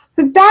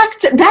 but back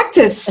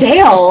to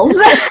sales.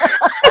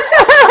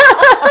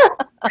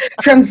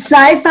 From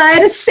sci-fi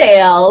to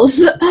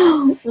sales.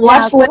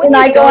 Watch Lynn and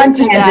I go on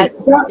tangent.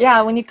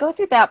 When you go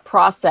through that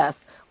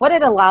process, what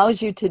it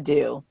allows you to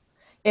do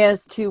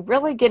is to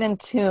really get in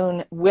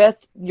tune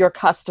with your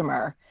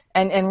customer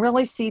and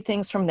really see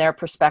things from their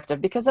perspective.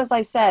 Because as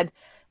I said,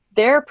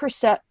 their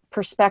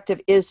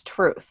perspective is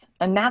truth.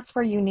 And that's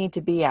where you need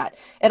to be at.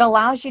 It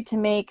allows you to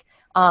make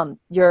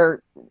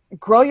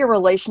grow your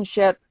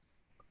relationship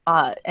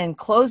and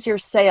close your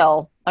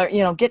sale, or,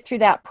 get through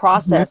that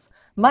process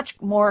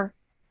much more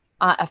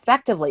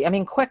effectively.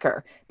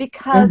 quicker,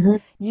 because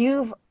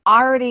you're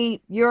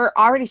already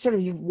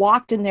you've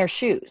walked in their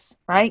shoes,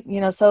 right?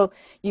 So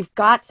you've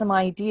got some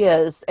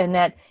ideas, and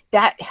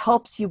that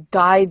helps you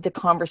guide the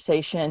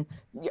conversation,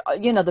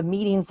 the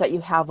meetings that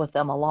you have with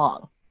them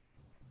along.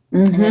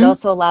 And it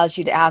also allows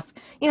you to ask,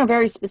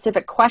 very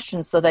specific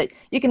questions so that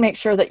you can make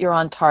sure that you're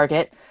on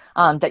target,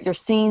 that you're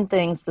seeing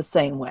things the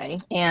same way.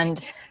 And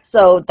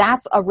so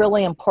that's a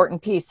really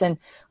important piece. And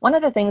one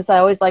of the things I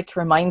always like to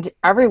remind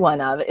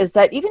everyone of is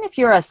that even if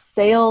you're a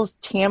sales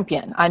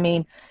champion,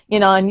 and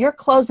you're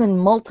closing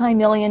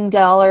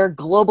multi-million-dollar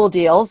global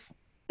deals,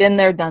 been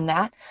there, done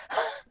that,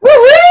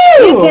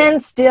 you can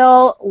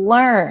still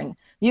learn.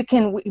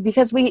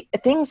 Because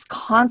things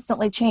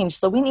constantly change.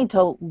 So we need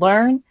to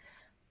learn,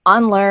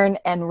 unlearn,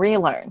 and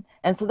relearn.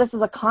 And so this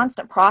is a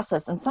constant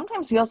process. And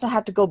sometimes we also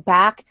have to go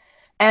back,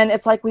 and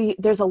it's like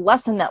there's a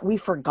lesson that we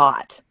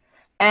forgot.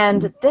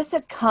 And this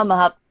had come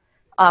up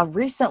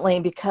recently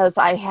because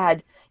I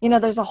had,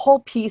 there's a whole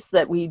piece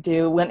that we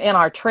do in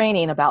our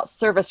training about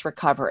service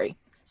recovery.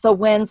 So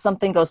when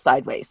something goes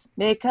sideways,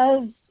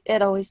 because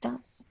it always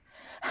does.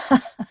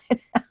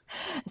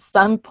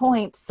 Some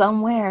point,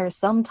 somewhere,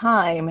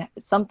 sometime,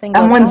 something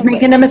goes Someone's sideways.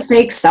 making a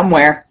mistake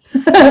somewhere.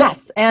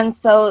 Yes. And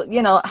so,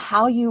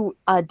 how you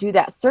do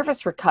that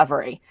service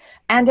recovery.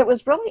 And it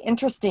was really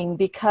interesting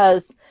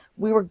because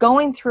we were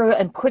going through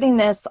and putting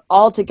this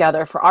all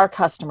together for our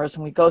customers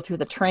when we go through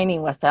the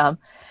training with them.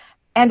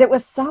 And it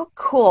was so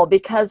cool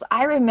because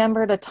I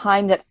remembered a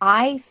time that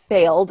I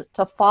failed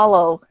to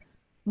follow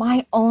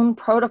my own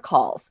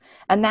protocols.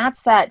 And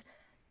that's that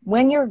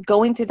when you're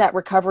going through that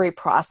recovery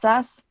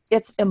process,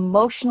 it's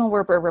emotional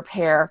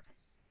repair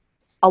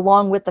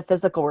along with the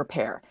physical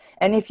repair.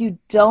 And if you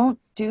don't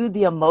do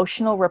the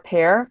emotional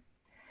repair,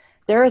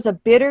 there is a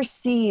bitter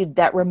seed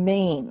that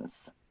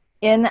remains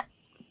in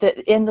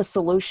the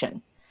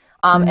solution.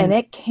 And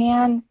it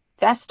can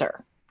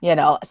fester,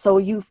 so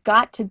you've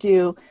got to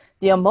do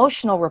the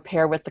emotional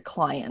repair with the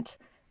client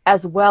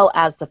as well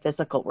as the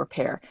physical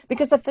repair,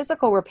 because the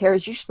physical repair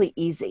is usually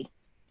easy.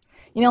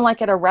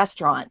 Like at a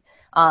restaurant,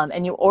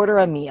 and you order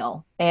a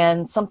meal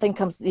and something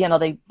comes,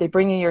 they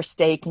bring you your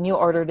steak and you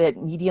ordered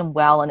it medium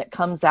well and it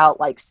comes out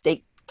like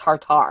steak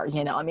tartare,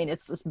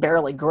 it's just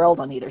barely grilled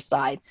on either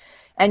side,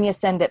 and you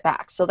send it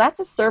back. So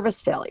that's a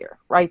service failure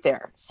right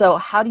there. So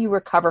how do you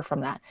recover from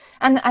that?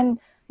 And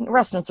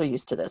restaurants are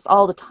used to this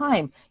all the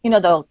time.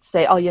 They'll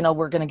say,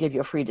 we're going to give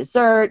you a free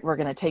dessert. We're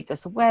going to take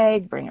this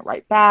away, bring it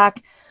right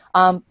back.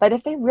 But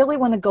if they really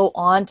want to go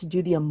on to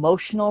do the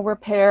emotional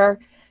repair,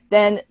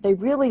 then they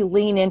really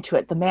lean into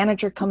it. The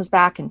manager comes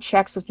back and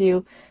checks with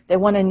you. They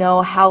want to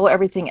know how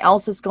everything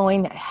else is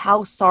going,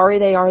 how sorry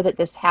they are that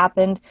this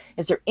happened.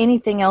 Is there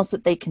anything else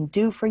that they can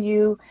do for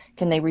you?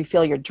 Can they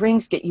refill your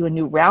drinks, get you a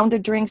new round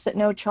of drinks at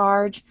no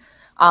charge?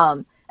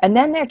 And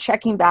then they're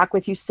checking back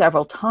with you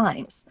several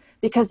times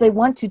because they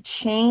want to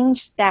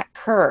change that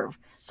curve.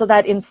 So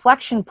that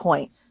inflection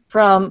point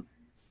from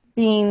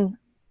being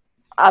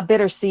a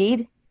bitter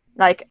seed,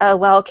 like, oh,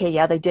 well, okay,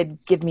 yeah, they did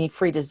give me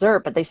free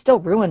dessert, but they still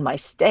ruined my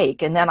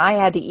steak. And then I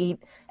had to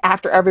eat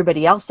after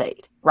everybody else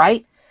ate,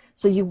 right?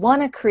 So you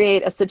want to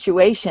create a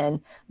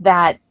situation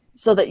that,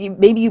 so that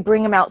maybe you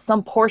bring them out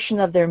some portion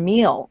of their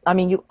meal. I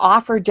mean, you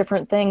offer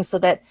different things so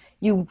that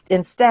you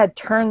instead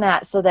turn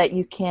that so that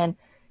you can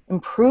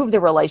improve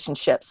the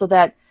relationship, so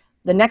that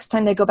the next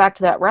time they go back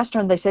to that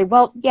restaurant, they say,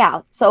 well, yeah,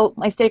 so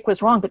my steak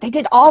was wrong, but they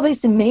did all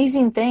these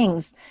amazing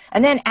things.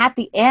 And then at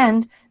the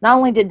end, not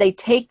only did they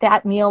take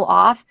that meal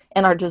off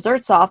and our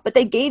desserts off, but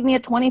they gave me a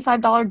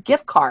 $25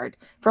 gift card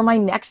for my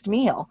next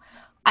meal.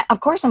 Of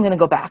course, I'm going to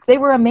go back. They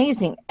were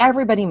amazing.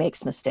 Everybody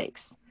makes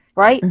mistakes,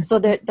 right? Mm-hmm. So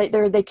that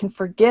they can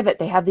forgive it.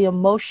 They have the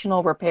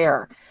emotional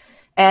repair.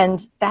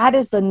 And that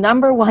is the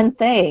number one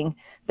thing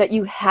that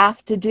you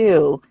have to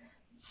do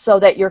so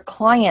that your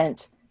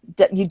client,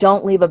 you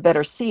don't leave a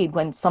bitter seed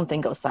when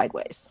something goes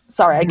sideways.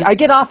 Sorry, I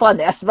get off on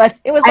this, but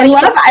it was. I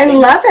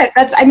love it.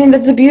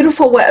 That's a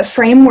beautiful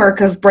framework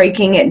of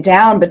breaking it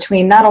down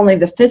between not only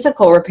the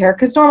physical repair,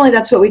 because normally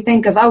that's what we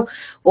think of. Oh,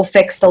 we'll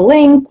fix the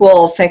link,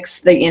 we'll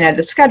fix the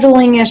the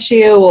scheduling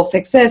issue, we'll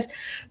fix this,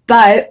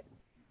 but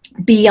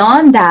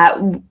beyond that,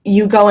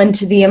 you go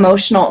into the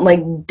emotional,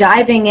 like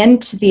diving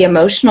into the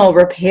emotional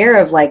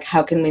repair of like,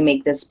 how can we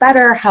make this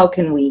better? How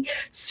can we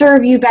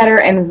serve you better?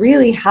 And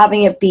really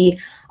having it be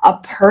a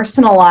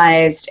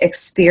personalized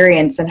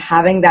experience and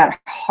having that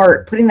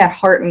heart, putting that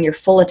heart and your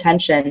full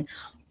attention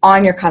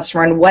on your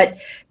customer and what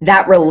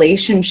that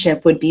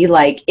relationship would be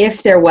like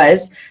if there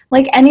was,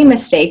 like any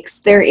mistakes,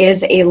 there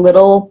is a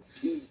little,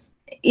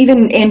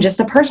 even in just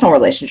a personal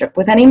relationship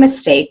with any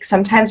mistake,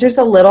 sometimes there's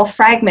a little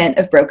fragment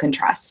of broken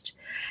trust.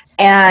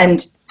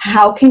 And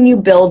how can you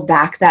build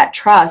back that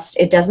trust?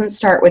 It doesn't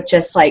start with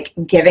just like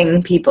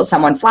giving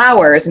someone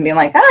flowers and being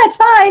like, it's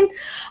fine.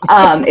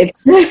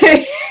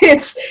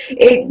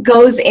 It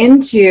goes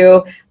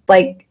into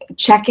like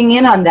checking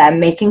in on them,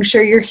 making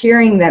sure you're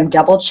hearing them,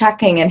 double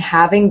checking, and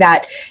having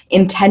that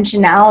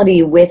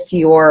intentionality with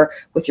your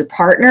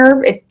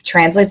partner. It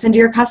translates into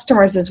your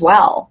customers as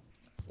well.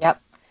 Yep.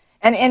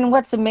 And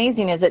what's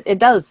amazing is it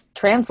does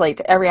translate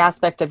to every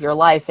aspect of your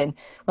life. And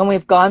when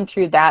we've gone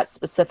through that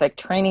specific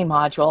training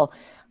module,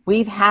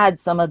 we've had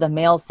some of the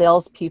male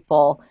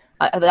salespeople,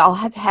 I'll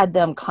have had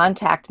them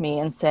contact me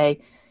and say,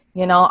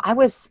 I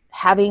was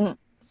having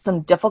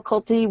some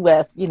difficulty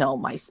with,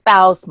 my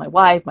spouse, my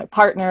wife, my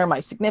partner, my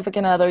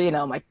significant other,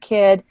 my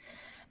kid.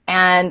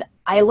 And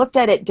I looked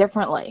at it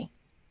differently.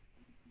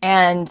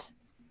 And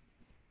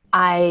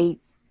I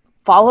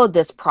followed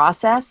this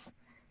process,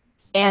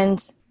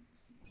 and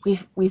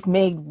we've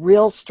made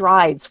real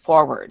strides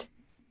forward.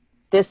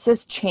 This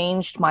has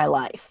changed my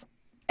life.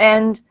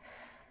 And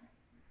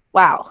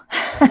wow.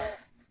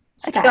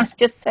 I can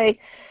just say,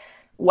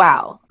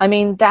 wow. I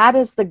mean, that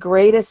is the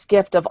greatest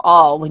gift of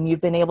all, when you've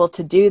been able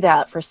to do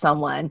that for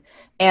someone.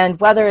 And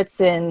whether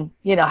it's in,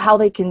 how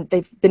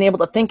they've been able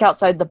to think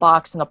outside the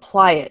box and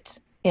apply it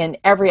in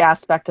every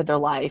aspect of their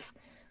life.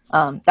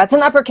 That's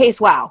an uppercase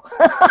wow.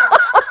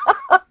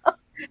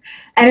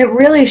 And it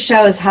really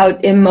shows how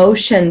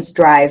emotions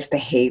drive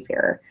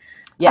behavior.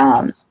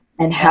 Yes.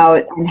 And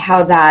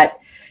how that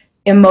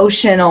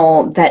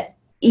emotional, that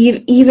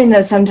even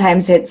though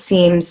sometimes it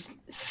seems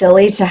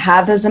silly to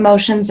have those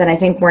emotions, and I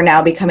think we're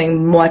now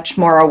becoming much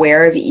more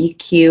aware of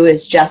EQ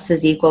is just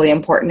as equally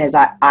important as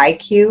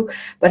IQ,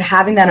 but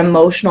having that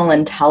emotional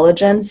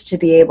intelligence to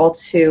be able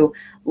to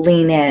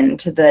lean in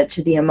to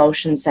the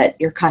emotions that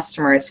your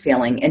customer is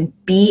feeling and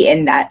be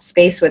in that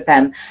space with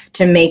them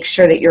to make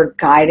sure that you're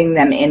guiding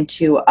them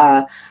into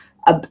a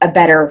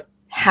better,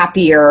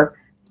 happier,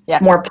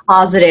 more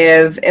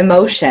positive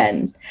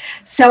emotion.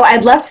 So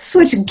I'd love to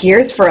switch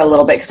gears for a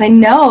little bit, because I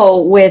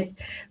know with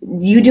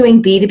you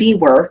doing B2B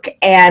work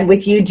and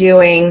with you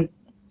doing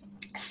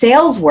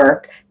sales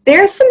work,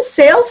 there's some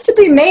sales to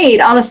be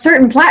made on a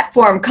certain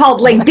platform called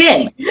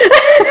LinkedIn.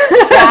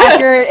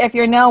 If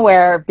you're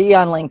nowhere, be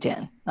on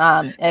LinkedIn.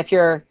 If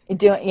you're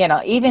doing,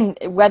 even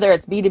whether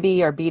it's B2B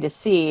or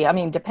B2C, I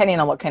mean, depending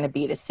on what kind of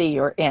B2C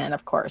you're in,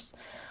 of course.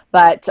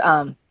 But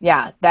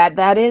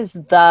that is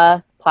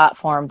the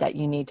platform that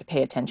you need to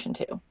pay attention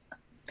to.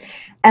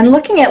 And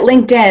looking at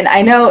LinkedIn,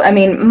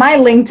 my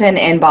LinkedIn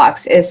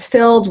inbox is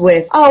filled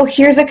with,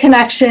 here's a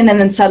connection, and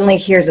then suddenly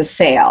here's a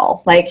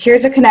sale. Like,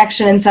 here's a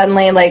connection, and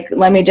suddenly, like,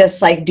 let me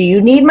just, like, do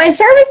you need my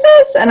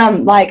services? And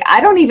I'm like,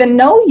 I don't even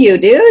know you,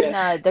 dude.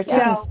 They're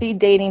getting speed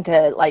dating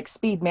to, like,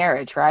 speed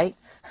marriage, right?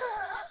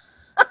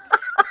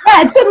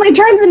 Yeah, it suddenly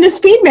turns into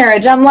speed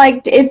marriage. I'm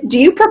like, do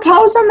you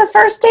propose on the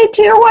first date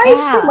to your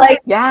wife?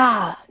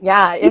 Yeah.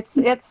 It's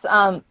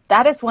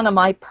that is one of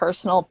my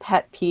personal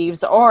pet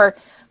peeves. Or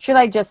should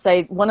I just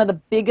say, one of the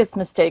biggest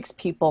mistakes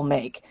people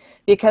make.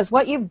 Because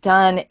what you've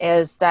done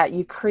is that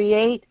you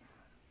create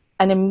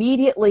and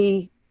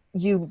immediately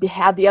you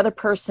have the other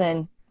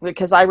person,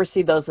 because I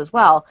receive those as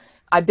well,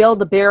 I build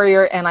the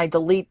barrier and I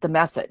delete the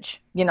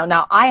message.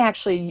 Now I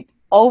actually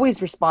always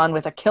respond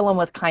with a kill them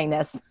with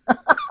kindness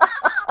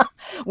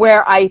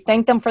where I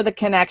thank them for the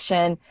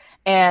connection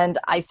and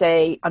I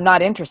say, I'm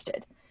not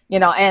interested,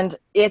 and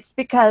it's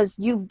because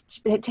you've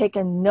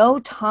taken no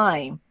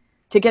time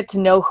to get to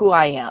know who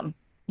I am.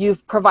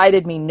 You've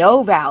provided me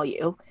no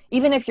value.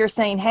 Even if you're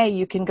saying, hey,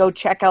 you can go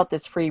check out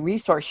this free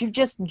resource, you've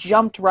just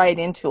jumped right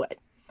into it.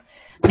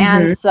 Mm-hmm.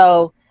 And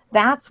so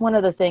that's one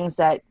of the things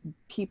that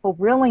people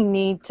really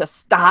need to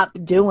stop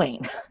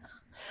doing.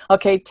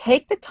 Okay,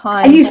 take the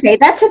time. And you say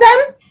that to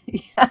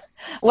them? Yeah.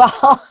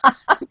 Well,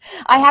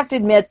 I have to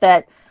admit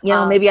that,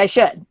 maybe I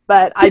should,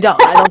 but I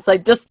don't. I don't say,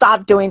 just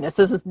stop doing this.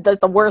 That's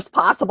the worst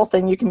possible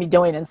thing you can be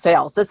doing in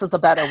sales. This is a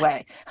better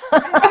way.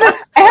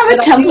 I have a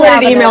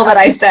templated email that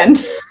I sent.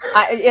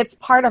 It's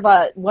part of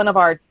one of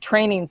our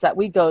trainings that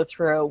we go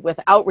through with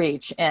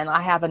outreach, and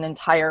I have an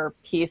entire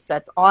piece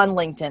that's on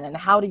LinkedIn and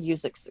how to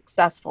use it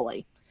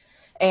successfully.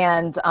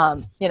 And,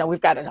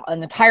 we've got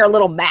an entire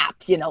little map,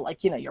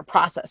 your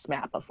process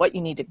map of what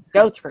you need to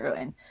go through.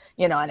 And,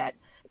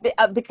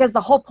 because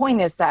the whole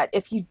point is that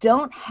if you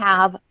don't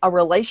have a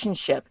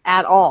relationship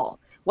at all,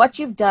 what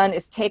you've done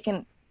is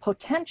taken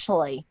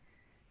potentially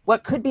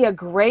what could be a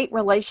great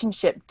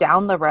relationship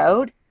down the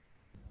road,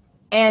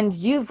 and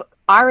you've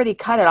already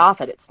cut it off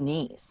at its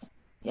knees.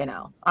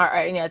 All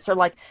right, it's sort of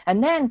like,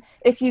 and then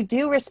if you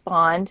do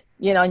respond,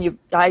 and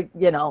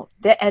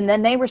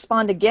then they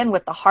respond again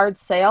with the hard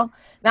sale.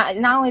 Now,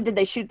 not only did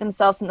they shoot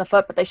themselves in the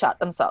foot, but they shot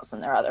themselves in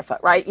their other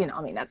foot, right?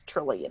 That's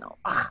truly,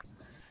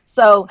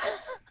 So,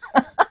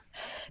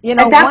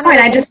 at that point,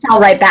 I just tell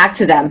right back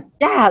to them.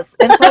 Yes.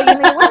 And so, you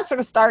want to sort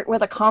of start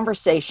with a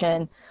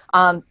conversation.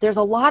 There's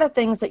a lot of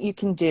things that you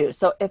can do.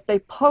 So if they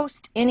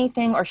post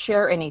anything or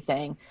share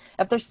anything,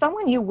 if there's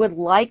someone you would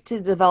like to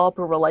develop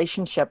a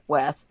relationship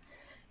with,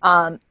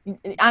 I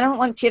don't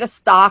want you to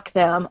stalk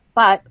them,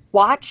 but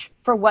watch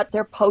for what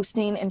they're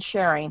posting and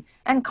sharing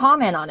and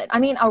comment on it. I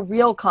mean, a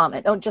real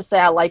comment. Don't just say,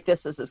 I like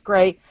this is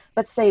great,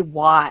 but say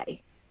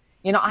why.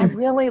 I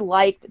really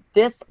liked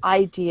this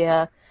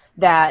idea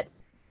that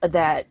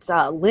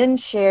Lynn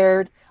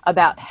shared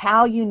about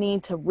how you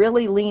need to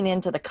really lean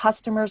into the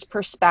customer's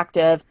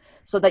perspective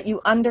so that you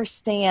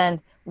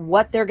understand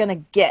what they're going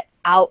to get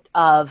out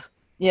of,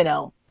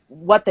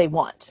 what they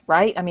want,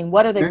 right? I mean,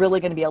 what are they really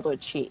going to be able to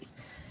achieve?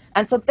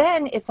 And so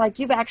then it's like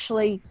you've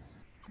actually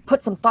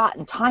put some thought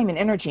and time and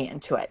energy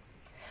into it.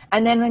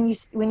 And then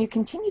when you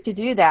continue to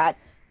do that,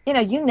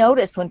 you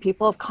notice when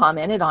people have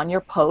commented on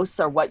your posts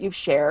or what you've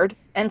shared.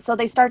 And so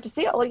they start to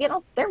see,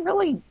 they're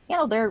really,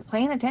 they're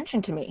paying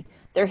attention to me.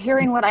 They're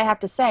hearing what I have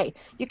to say.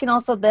 You can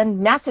also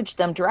then message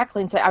them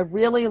directly and say, I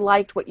really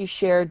liked what you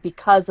shared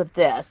because of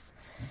this.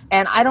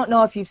 And I don't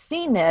know if you've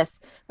seen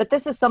this, but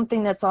this is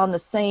something that's on the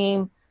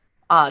same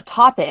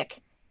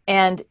topic.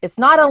 And it's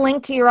not a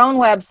link to your own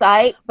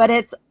website, but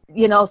it's,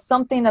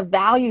 something of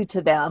value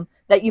to them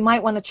that you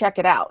might want to check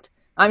it out.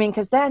 I mean,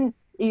 because then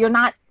you're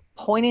not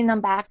pointing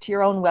them back to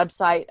your own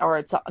website, or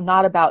it's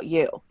not about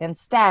you.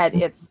 Instead,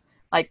 it's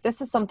like, this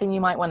is something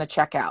you might want to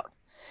check out.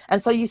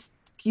 And so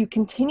you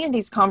continue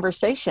these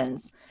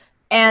conversations,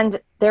 and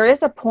there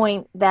is a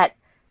point that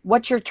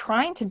what you're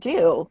trying to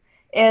do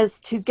is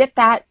to get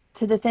that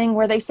to the thing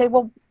where they say,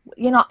 well,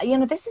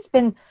 this has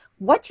been,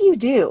 what do you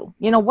do?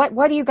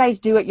 What do you guys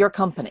do at your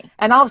company?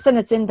 And all of a sudden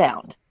it's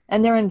inbound,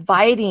 and they're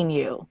inviting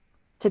you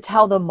to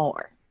tell them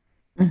more.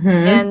 Mm-hmm.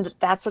 And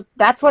that's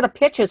what a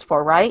pitch is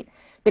for, right?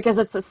 Because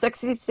it's a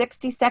 60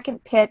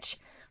 second pitch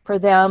for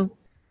them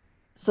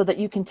so that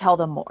you can tell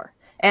them more.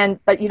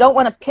 But you don't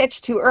want to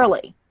pitch too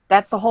early.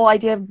 That's the whole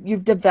idea.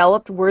 You've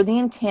developed worthy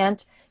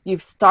intent.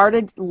 You've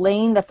started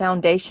laying the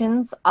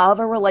foundations of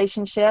a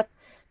relationship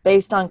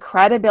based on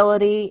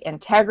credibility,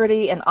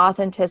 integrity, and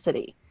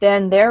authenticity.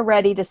 Then they're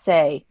ready to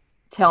say,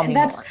 tell me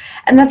more.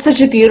 And that's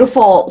such a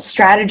beautiful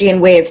strategy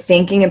and way of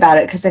thinking about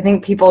it, because I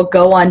think people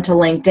go onto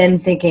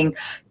LinkedIn thinking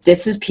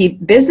this is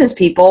business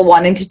people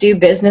wanting to do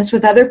business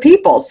with other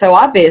people. So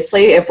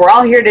obviously, if we're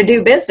all here to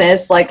do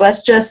business, like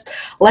let's just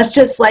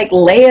like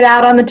lay it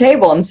out on the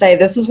table and say,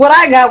 this is what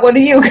I got. What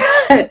do you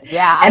got?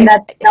 Yeah, and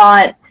that's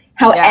not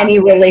how any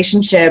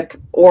relationship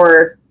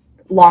or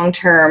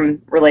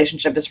long-term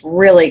relationship is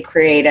really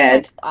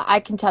created. I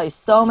can tell you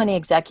so many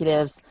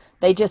executives,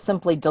 they just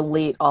simply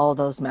delete all of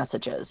those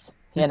messages,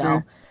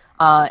 and,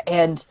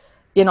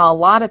 a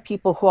lot of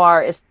people who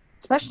are,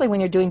 especially when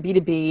you're doing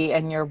B2B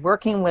and you're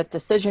working with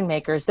decision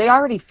makers, they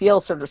already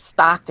feel sort of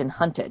stalked and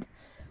hunted.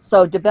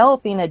 So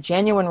developing a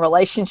genuine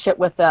relationship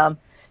with them,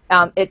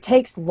 it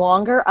takes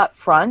longer up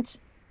front,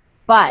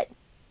 but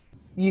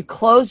you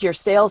close your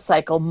sales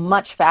cycle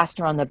much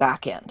faster on the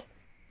back end.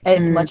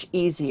 It's much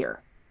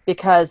easier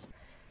because,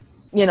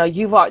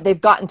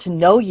 they've gotten to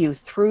know you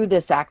through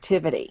this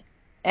activity.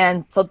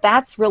 And so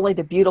that's really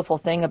the beautiful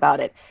thing about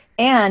it.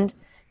 And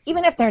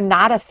even if they're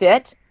not a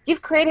fit,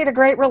 you've created a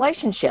great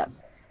relationship.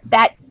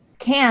 that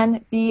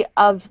can be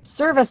of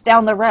service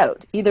down the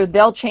road. Either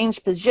they'll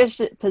change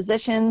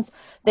positions,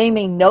 they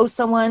may know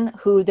someone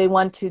who they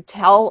want to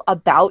tell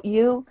about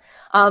you.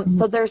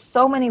 So there's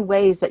so many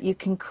ways that you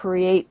can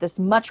create this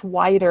much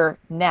wider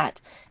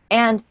net,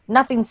 and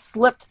nothing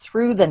slipped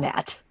through the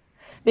net.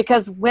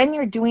 Because when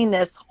you're doing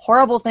this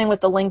horrible thing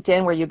with the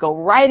LinkedIn where you go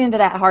right into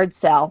that hard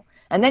sell,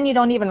 and then you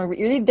don't even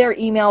read their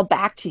email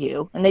back to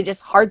you, and they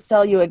just hard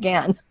sell you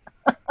again.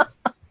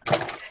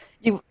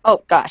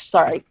 Oh gosh,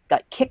 sorry,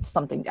 got kicked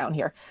something down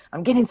here.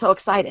 I'm getting so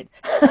excited.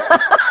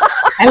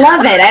 I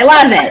love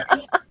it.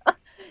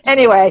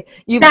 Anyway,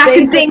 you've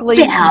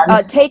basically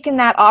taken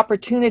that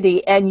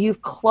opportunity and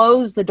you've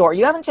closed the door.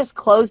 You haven't just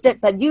closed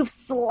it, but you've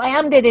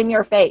slammed it in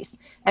your face,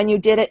 and you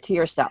did it to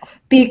yourself.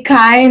 Be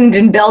kind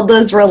and build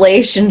those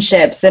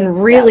relationships,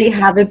 and really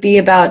have it be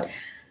about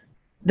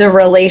the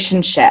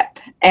relationship.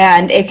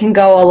 And it can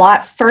go a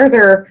lot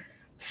further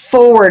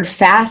forward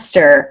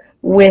faster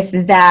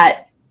with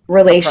that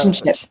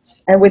relationship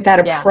and with that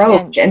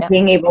approach, and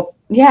being able,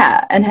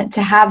 and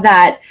to have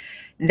that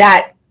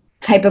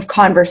type of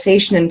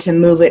conversation and to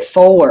move it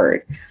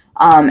forward,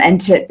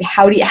 and to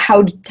how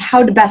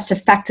to best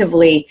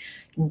effectively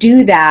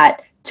do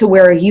that to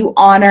where you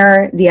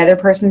honor the other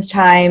person's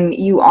time,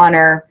 you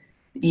honor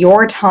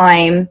your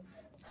time,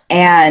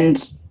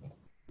 and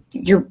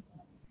you're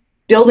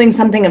building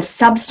something of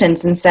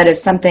substance instead of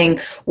something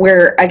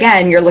where,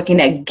 again, you're looking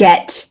to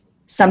get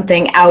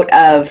something out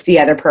of the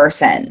other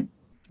person.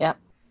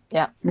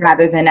 Yeah.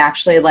 Rather than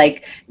actually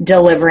like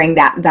delivering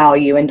that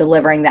value and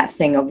delivering that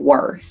thing of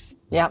worth.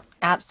 Yeah,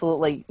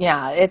 absolutely.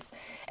 Yeah. It's,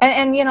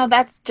 and you know,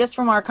 that's just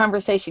from our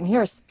conversation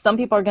here. Some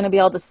people are going to be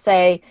able to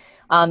say,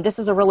 this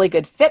is a really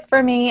good fit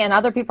for me. And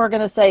other people are going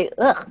to say,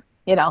 ugh,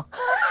 you know,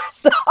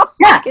 so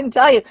I can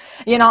tell you,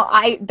 you know,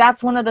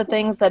 that's one of the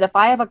things that if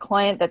I have a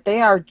client that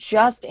they are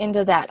just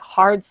into that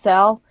hard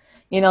sell,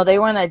 you know, they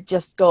want to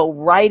just go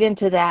right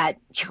into that,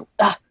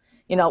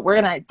 you know,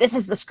 this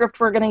is the script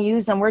we're going to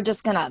use, and we're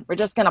just going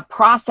to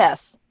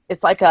process.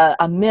 It's like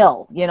a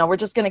mill, you know, we're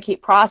just going to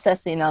keep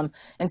processing them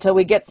until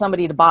we get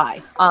somebody to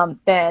buy.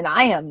 Then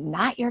I am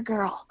not your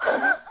girl.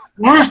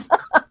 Yeah.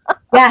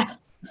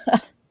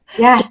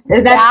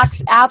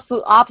 That's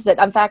absolute opposite.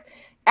 In fact,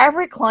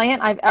 every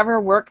client I've ever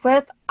worked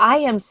with, I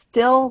am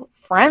still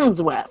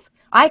friends with.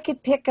 I can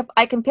pick up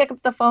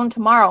the phone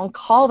tomorrow and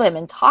call them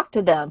and talk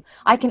to them.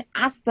 I can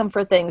ask them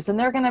for things and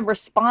they're going to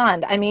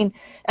respond. I mean,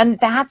 and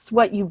that's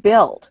what you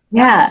build.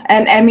 Yeah.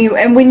 And I mean,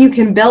 and when you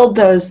can build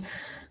those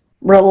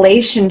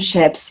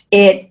relationships,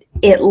 it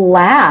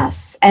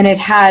lasts, and it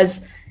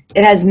has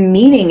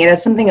meaning. It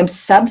has something of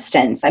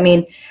substance. I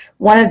mean,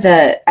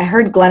 I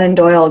heard Glennon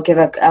Doyle give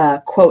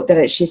a quote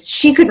that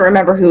she couldn't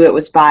remember who it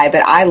was by,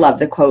 but I love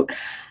the quote.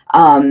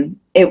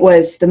 It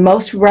was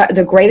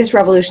the greatest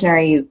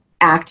revolutionary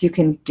act you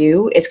can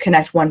do is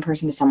connect one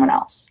person to someone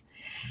else.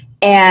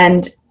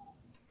 And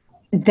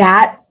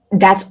that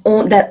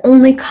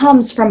only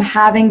comes from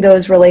having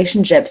those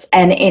relationships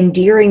and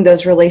endearing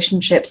those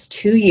relationships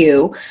to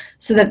you,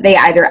 so that they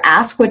either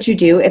ask what you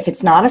do. If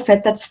it's not a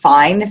fit, that's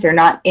fine. If they're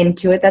not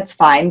into it, that's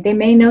fine. They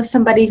may know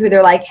somebody who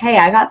they're like, hey,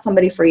 I got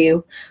somebody for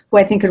you who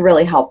I think could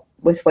really help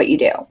with what you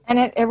do. And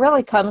it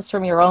really comes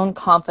from your own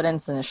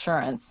confidence and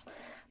assurance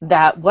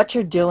that what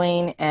you're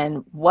doing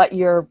and what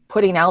you're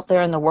putting out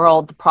there in the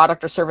world, the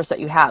product or service that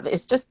you have,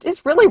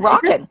 it's really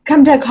rocking.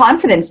 Come to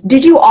confidence.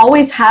 Did you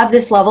always have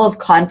this level of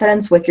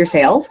confidence with your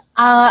sales?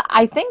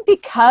 I think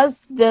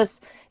because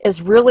this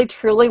is really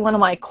truly one of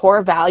my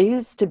core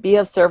values, to be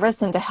of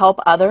service and to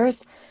help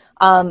others.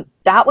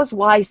 That was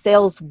why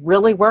sales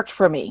really worked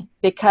for me,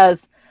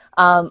 because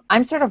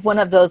I'm sort of one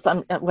of those,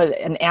 I'm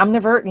an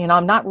ambivert, you know,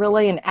 I'm not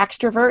really an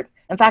extrovert.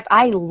 In fact,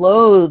 I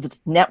loathed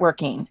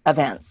networking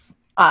events.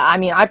 I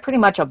mean, I pretty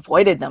much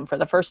avoided them for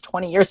the first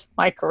 20 years of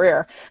my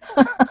career.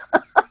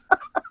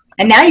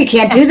 And now you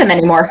can't do them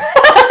anymore.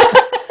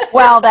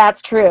 Well,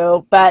 that's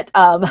true. But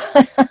and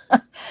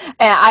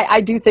I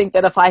do think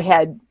that if I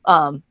had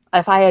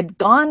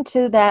gone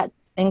to that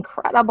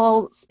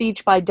incredible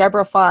speech by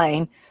Deborah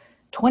Fine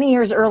 20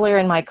 years earlier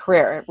in my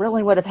career, it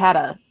really would have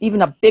had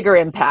even a bigger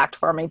impact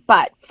for me.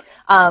 But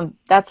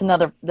that's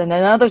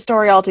another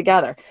story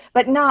altogether.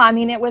 But no, I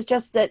mean, it was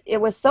just that it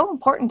was so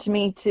important to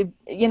me to,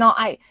 you know,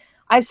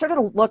 I sort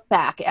of look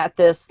back at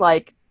this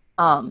like,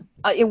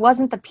 it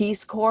wasn't the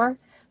Peace Corps,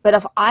 but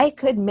if I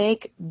could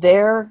make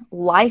their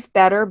life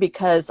better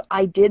because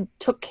I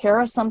took care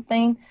of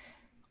something,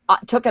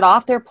 took it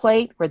off their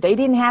plate where they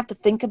didn't have to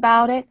think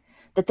about it,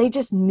 that they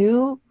just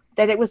knew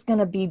that it was going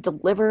to be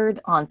delivered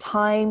on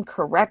time,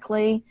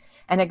 correctly,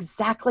 and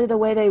exactly the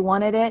way they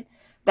wanted it,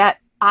 that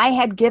I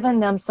had given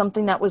them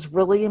something that was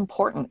really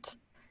important.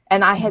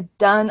 And I had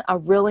done a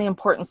really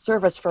important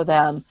service for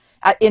them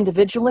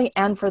individually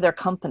and for their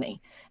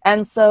company.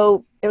 And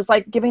so it was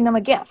like giving them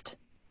a gift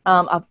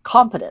of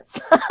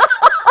competence.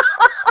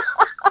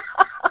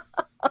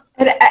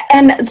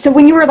 And so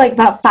when you were like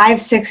about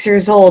 5-6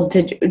 years old,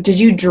 did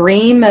you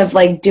dream of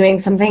like doing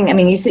something? I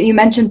mean, you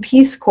mentioned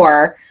Peace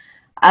Corps,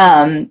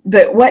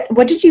 but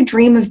what did you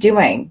dream of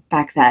doing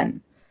back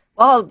then?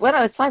 Well, when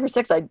I was 5 or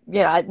 6, I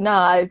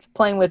was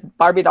playing with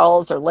Barbie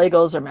dolls or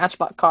Legos or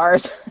Matchbox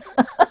cars.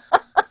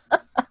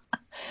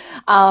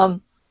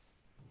 um,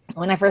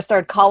 when I first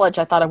started college,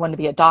 I thought I wanted to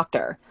be a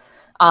doctor.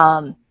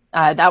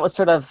 That was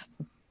sort of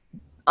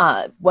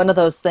one of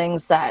those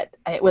things that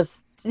it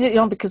was,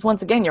 because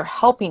once again, you're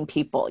helping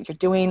people, you're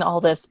doing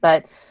all this,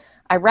 but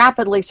I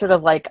rapidly sort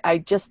of I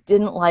just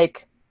didn't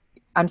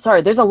I'm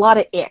sorry, there's a lot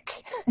of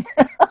ick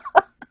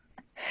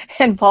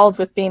involved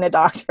with being a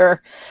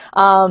doctor.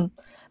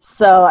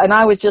 And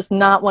I was just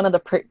not one of the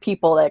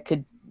people that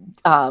could,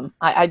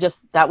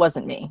 that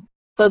wasn't me.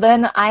 So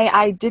then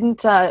I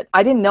didn't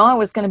know I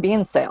was going to be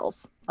in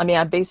sales. I mean,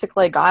 I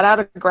basically got out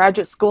of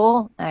graduate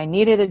school and I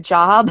needed a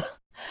job.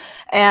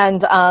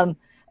 And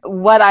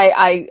what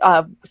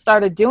I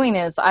started doing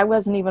is I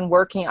wasn't even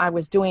working. I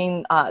was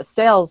doing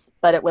sales,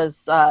 but it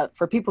was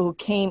for people who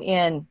came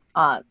in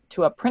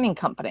to a printing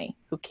company,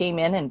 who came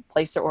in and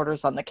placed their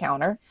orders on the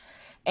counter.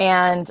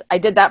 And I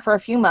did that for a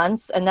few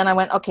months. And then I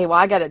went, okay, well,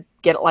 I got to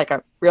get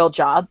a real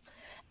job.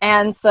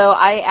 And so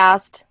I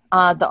asked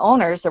the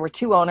owners, there were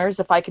 2 owners,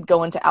 if I could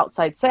go into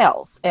outside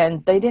sales.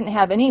 And they didn't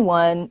have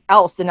anyone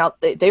else. And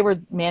they were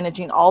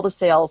managing all the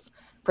sales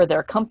for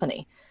their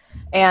company.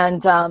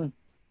 And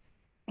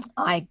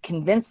I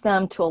convinced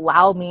them to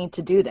allow me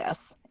to do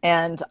this.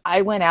 And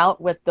I went out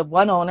with the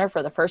one owner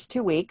for the first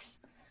 2 weeks,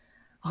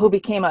 who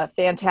became a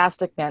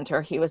fantastic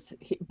mentor.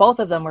 Both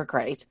of them were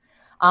great.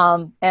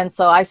 And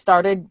so I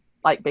started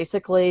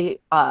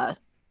basically,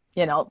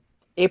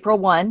 April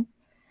 1,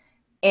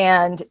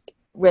 and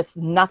with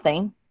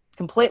nothing,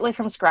 completely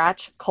from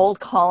scratch, cold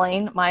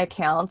calling my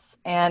accounts.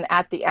 And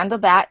at the end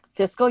of that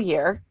fiscal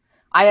year,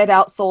 I had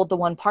outsold the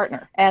one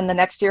partner. And the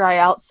next year I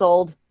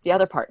outsold the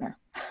other partner.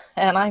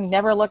 And I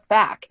never looked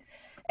back.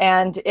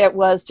 And it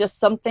was just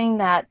something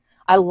that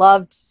I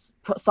loved,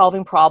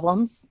 solving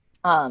problems,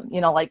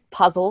 like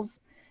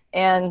puzzles.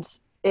 And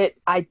it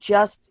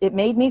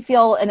made me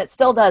feel, and it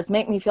still does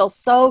make me feel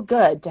so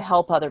good to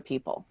help other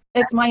people.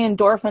 It's my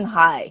endorphin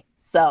high.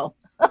 So.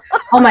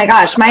 Oh my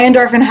gosh, my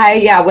endorphin high.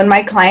 Yeah. When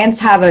my clients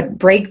have a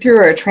breakthrough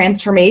or a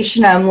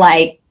transformation, I'm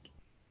like,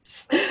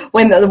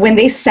 when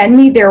they send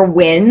me their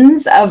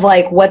wins of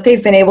what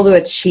they've been able to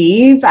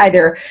achieve,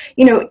 either,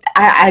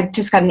 I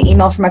just got an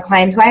email from a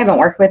client who I haven't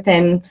worked with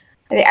in,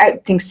 I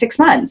think 6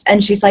 months.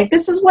 And she's like,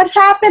 this is what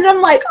happened.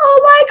 I'm like,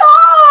 oh my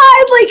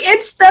God,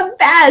 it's the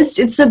best.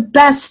 It's the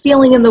best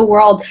feeling in the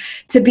world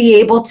to be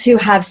able to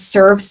have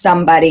served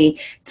somebody,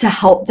 to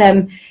help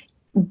them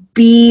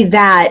be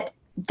that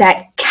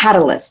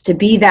catalyst, to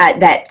be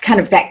that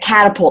kind of that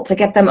catapult, to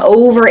get them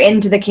over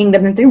into the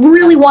kingdom that they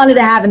really wanted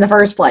to have in the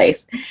first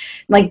place.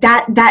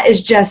 That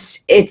is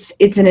just, it's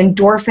an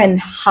endorphin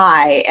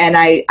high. And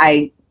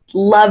I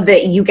love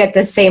that you get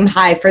the same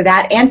high for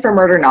that and for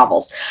murder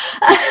novels.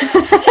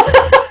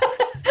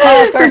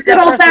 Oh, of course, for good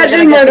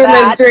old-fashioned murder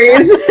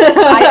mysteries.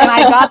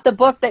 I got the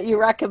book that you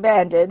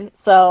recommended.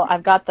 So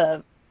I've got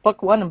the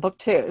book 1 and book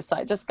 2. So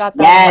I just got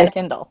that on my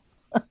Kindle.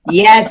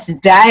 Yes,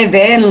 dive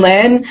in,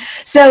 Lynn.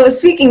 So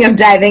speaking of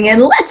diving in,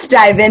 let's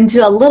dive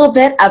into a little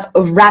bit of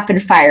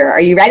rapid fire. Are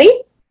you ready?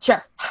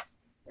 Sure.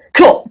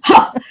 Cool.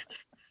 Huh.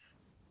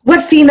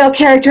 What female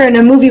character in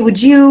a movie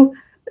do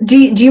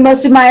you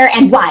most admire,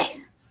 and why?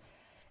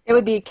 It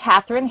would be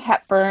Katharine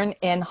Hepburn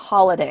in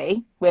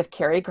Holiday with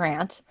Cary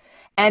Grant.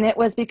 And it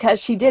was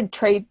because she did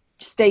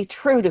stay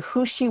true to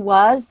who she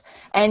was,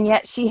 and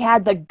yet she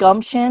had the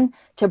gumption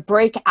to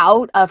break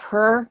out of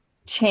her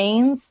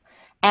chains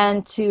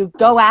and to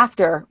go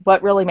after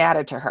what really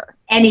mattered to her.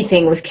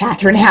 Anything with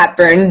Katharine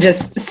Hepburn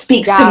just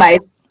speaks to my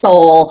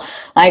soul.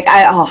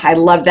 I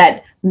love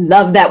that.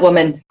 Love that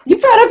woman. You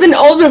brought up an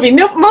old movie.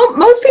 No,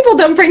 most people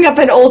don't bring up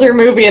an older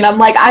movie, and I'm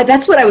like,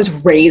 that's what I was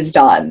raised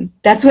on.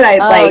 That's what I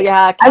like. Oh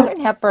yeah,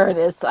 Katharine Hepburn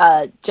is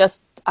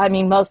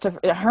most of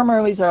her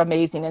movies are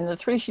amazing, and the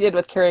 3 she did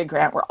with Cary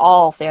Grant were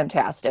all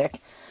fantastic.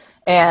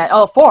 And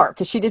 4,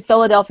 because she did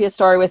Philadelphia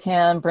Story with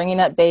him,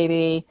 Bringing Up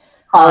Baby,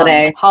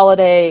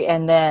 Holiday,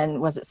 and then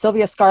was it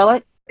Sylvia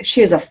Scarlett?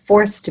 She is a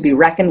force to be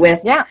reckoned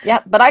with. Yeah.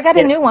 But I got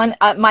a new one.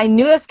 My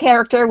newest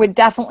character would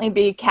definitely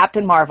be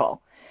Captain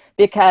Marvel,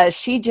 because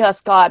she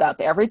just got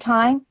up every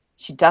time,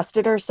 she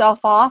dusted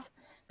herself off,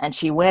 and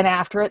she went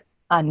after it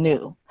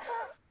anew.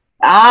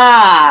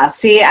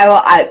 See,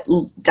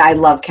 I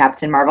love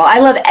Captain Marvel. I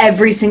love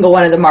every single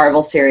one of the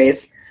Marvel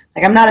series.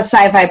 I'm not a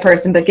sci-fi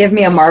person, but give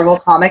me a Marvel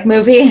comic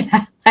movie,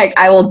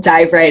 I will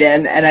dive right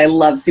in, and I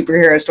love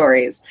superhero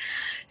stories.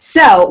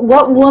 So,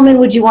 what woman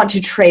would you want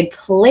to trade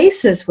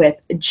places with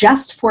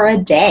just for a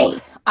day?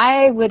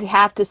 I would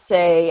have to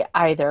say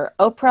either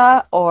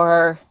Oprah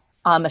or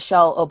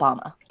Michelle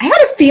Obama. I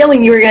had a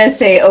feeling you were going to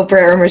say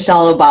Oprah or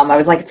Michelle Obama. I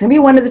was like, it's going to be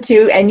one of the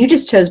two, and you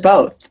just chose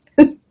both.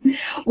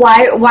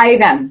 Why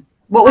them?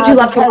 What would you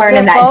love to learn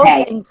in that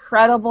day?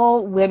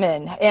 Incredible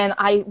women, and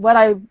what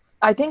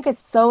I think is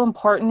so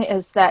important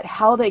is that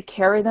how they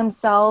carry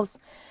themselves,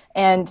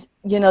 and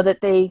that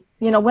they,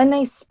 when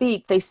they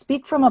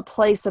speak from a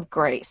place of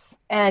grace,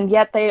 and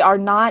yet they are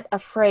not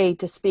afraid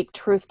to speak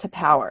truth to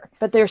power.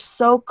 But they're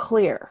so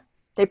clear.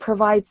 They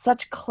provide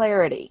such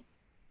clarity.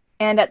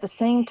 and at the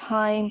same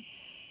time,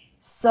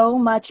 so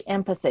much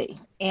empathy.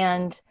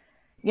 And,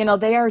 you know,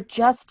 they are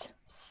just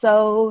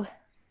so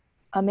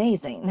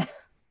amazing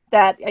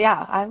that,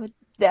 yeah,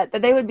 that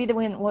they would be the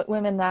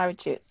women that I would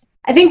choose.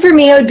 I think for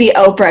me, it would be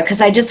Oprah,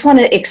 because I just want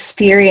to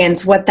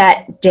experience what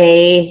that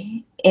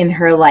day in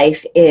her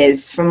life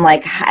is from,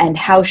 like, and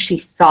how she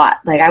thought.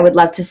 Like, I would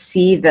love to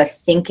see the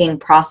thinking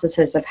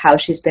processes of how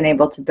she's been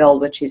able to build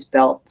what she's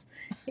built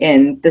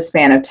in the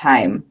span of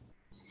time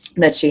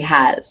that she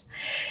has.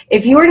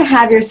 If you were to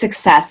have your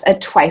success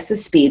at twice the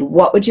speed,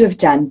 what would you have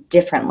done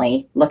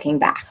differently looking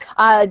back?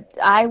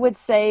 I would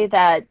say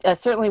that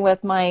certainly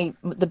with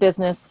the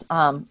business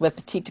with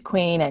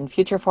Petite2Queen and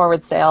Future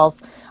Forward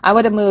Sales, I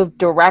would have moved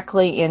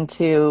directly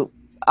into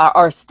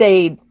or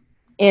stayed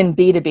in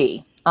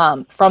B2B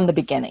from the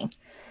beginning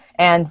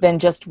and been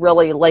just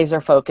really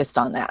laser focused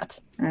on that.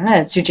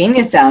 It's your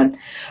genius zone.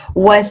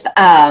 With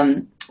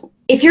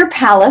if your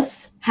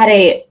palace had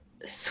a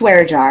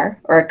swear jar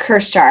or a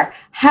curse jar,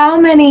 how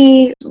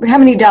many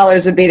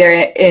dollars would be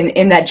there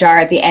in that jar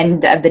at the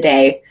end of the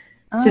day?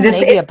 So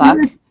this maybe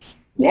 $1.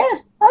 Yeah.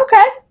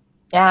 Okay.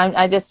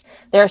 Yeah.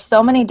 There are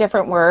so many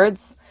different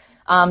words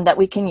that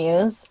we can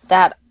use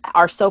that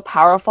are so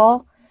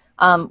powerful.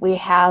 We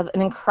have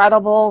an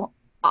incredible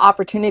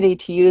opportunity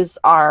to use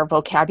our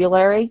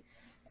vocabulary,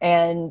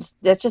 and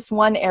that's just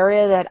one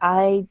area that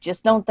I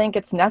just don't think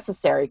it's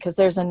necessary, because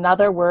there's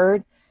another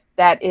word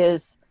that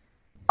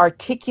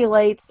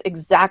articulates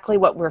exactly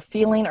what we're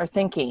feeling or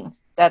thinking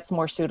that's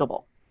more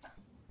suitable.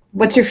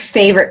 What's your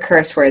favorite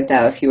curse word,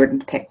 though, if you were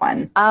to pick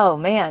one? Oh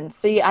man,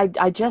 see, I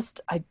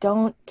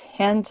don't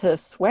tend to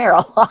swear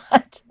a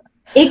lot.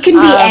 It can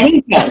be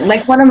anything.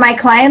 Like, one of my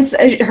clients,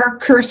 her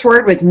curse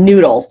word was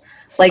noodles.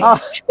 Like,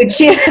 when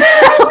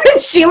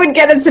she would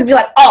get upset and be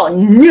like, "Oh,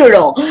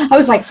 noodle." I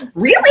was like,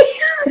 really?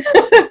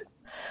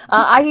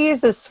 I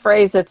use this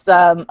phrase, it's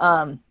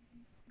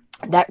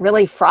that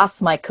really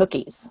frosts my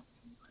cookies.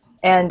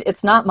 And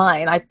it's not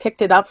mine. I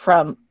picked it up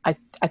from, I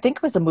think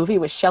it was a movie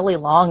with Shelley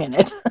Long in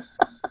it.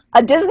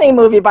 A Disney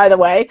movie, by the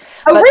way.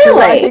 Oh, but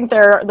really? I think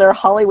they're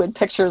Hollywood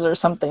Pictures or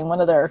something.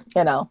 One of their,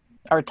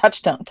 or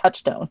Touchstone.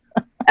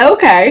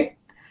 Okay.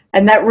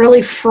 And that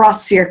really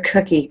frosts your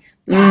cookie.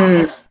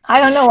 I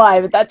don't know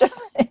why, but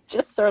it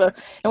just sort of,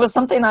 it was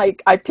something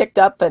I picked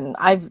up, and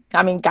I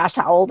mean, gosh,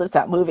 how old is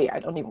that movie? I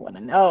don't even want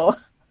to know.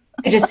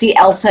 I just see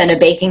Elsa in a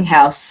baking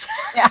house.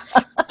 Yeah.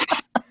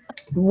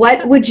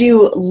 What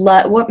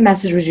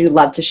message would you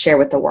love to share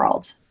with the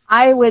world?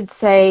 I would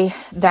say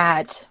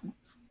that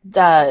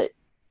to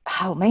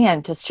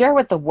share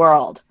with the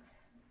world,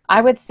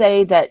 I would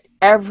say that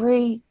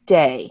every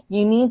day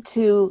you need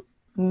to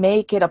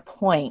make it a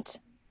point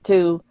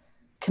to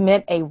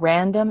commit a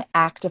random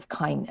act of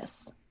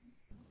kindness.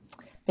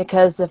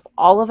 Because if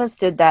all of us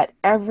did that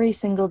every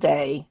single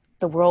day,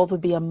 the world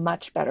would be a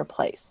much better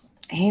place.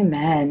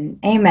 Amen.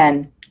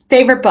 Amen.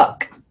 Favorite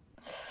book?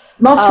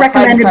 Most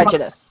recommended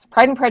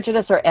Pride and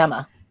Prejudice or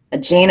Emma? A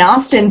Jane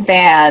Austen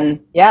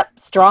fan. Yep.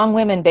 Strong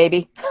women,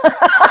 baby.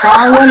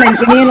 Strong women.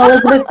 Give me an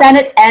Elizabeth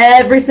Bennet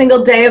every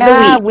single day of the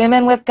week.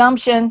 Women with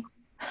gumption.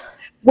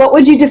 What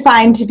would you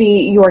define to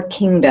be your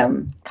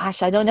kingdom?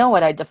 Gosh, I don't know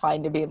what I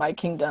define to be my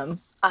kingdom.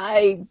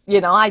 That's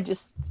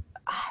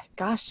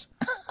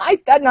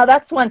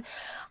one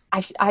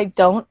I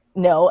don't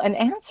know an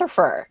answer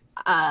for.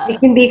 It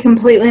can be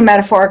completely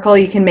metaphorical.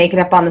 You can make it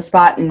up on the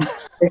spot, and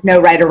there's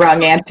no right or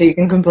wrong answer. You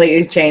can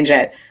completely change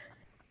it.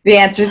 The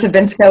answers have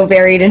been so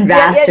varied and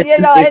vast.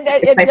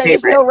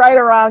 There's no right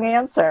or wrong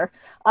answer.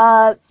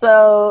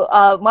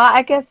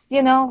 I guess,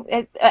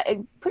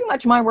 pretty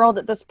much my world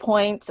at this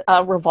point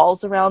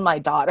revolves around my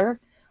daughter,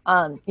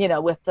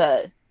 with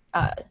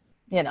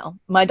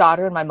my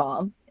daughter and my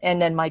mom, and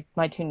then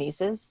my two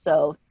nieces.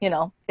 So,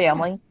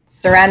 family.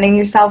 Surrounding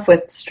yourself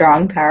with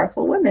strong,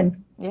 powerful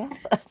women.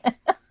 Yes.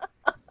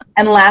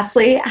 And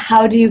lastly,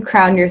 how do you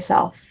crown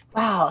yourself?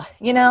 Wow.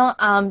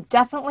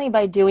 Definitely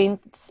by doing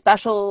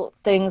special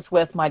things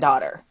with my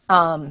daughter.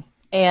 And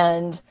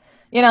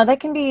they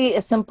can be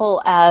as simple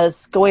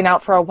as going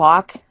out for a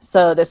walk.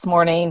 So this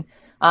morning,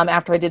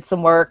 after I did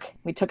some work,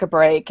 we took a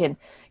break, and,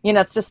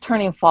 it's just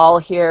turning fall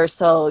here.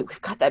 So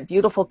we've got that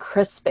beautiful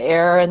crisp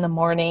air in the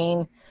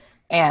morning,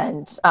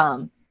 and,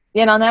 and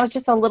that was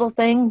just a little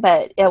thing,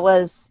 but it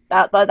was,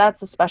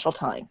 that's a special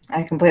time.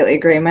 I completely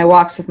agree. My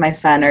walks with my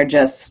son are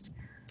just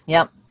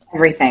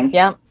everything.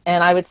 Yep.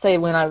 And I would say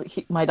when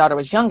my daughter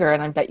was younger,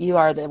 and I bet you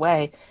are the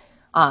way,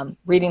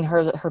 reading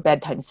her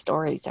bedtime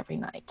stories every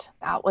night.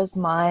 That was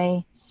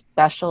my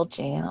special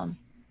jam.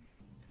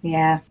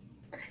 Yeah.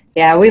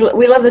 Yeah, we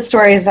love the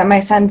stories. My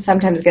son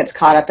sometimes gets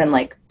caught up in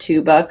like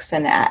 2 books,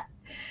 and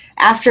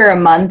after a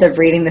month of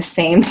reading the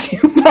same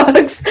 2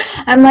 books,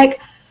 I'm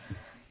like,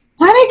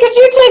 honey, could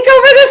you take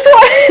over this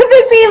one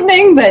this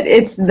evening? But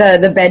it's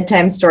the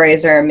bedtime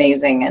stories are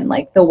amazing, and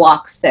like the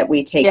walks that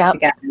we take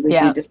together. We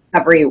do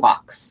discovery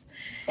walks.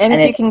 And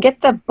if you can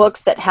get the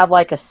books that have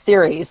like a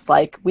series,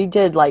 like we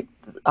did like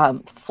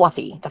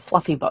Fluffy, the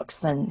Fluffy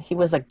books, and he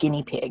was a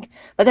guinea pig.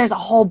 But there's a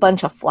whole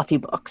bunch of Fluffy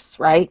books,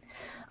 right?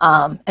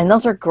 And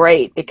those are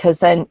great because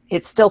then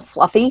it's still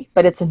Fluffy,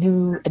 but it's a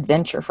new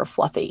adventure for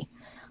Fluffy.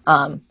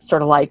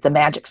 Sort of like the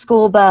Magic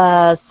School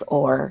Bus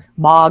or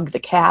Mog the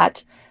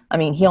cat. I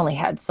mean, he only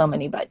had so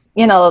many, but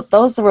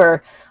those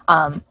were,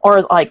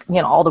 or like,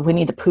 all the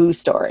Winnie the Pooh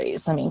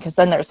stories. I mean, because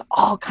then there's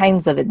all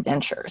kinds of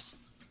adventures.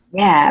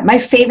 Yeah, my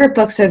favorite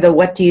books are the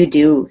What Do You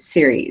Do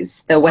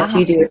series. The What Do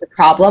You Do with a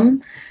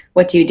Problem?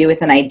 What do you do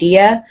with an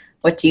idea?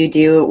 What do you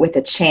do with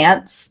a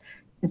chance?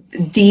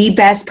 The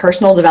best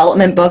personal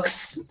development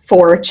books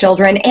for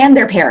children and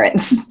their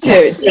parents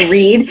to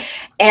read.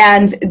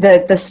 And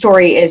the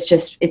story is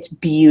just, it's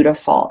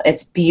beautiful.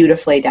 It's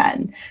beautifully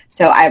done.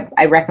 So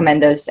I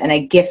recommend those, and I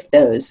gift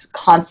those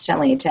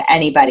constantly to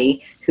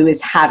anybody who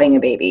is having a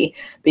baby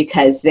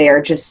because they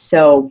are just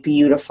so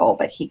beautiful.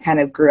 But he kind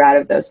of grew out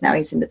of those. Now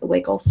he's into the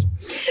Wiggles.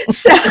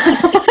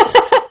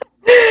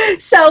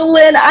 So,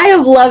 Lynn, I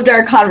have loved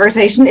our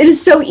conversation. It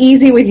is so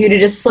easy with you to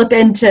just slip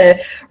into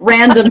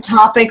random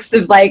topics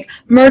of like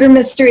murder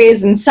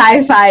mysteries and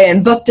sci-fi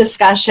and book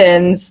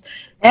discussions.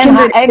 And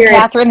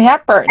Katharine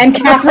Hepburn. And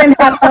Katharine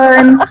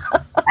Hepburn.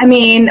 I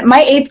mean,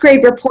 my 8th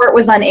grade report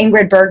was on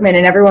Ingrid Bergman,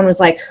 and everyone was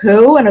like,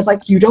 who? And I was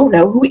like, you don't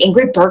know who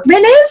Ingrid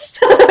Bergman is?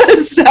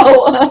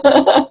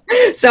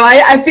 So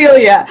I feel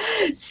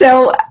you.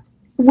 So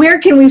where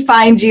can we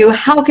find you?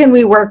 How can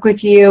we work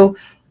with you?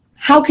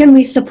 How can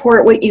we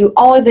support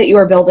all that you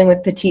are building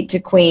with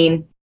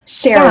Petite2Queen?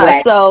 Share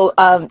away. So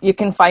you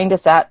can find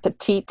us at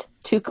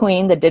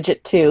Petite2Queen, the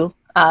digit 2,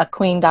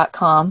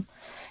 queen.com.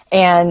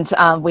 And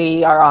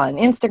we are on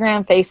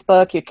Instagram,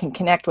 Facebook. You can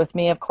connect with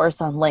me, of course,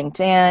 on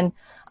LinkedIn.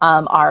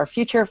 Our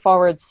Future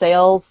Forward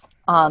Sales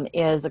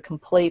is a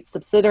complete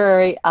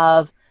subsidiary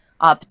of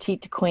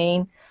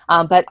Petite2Queen.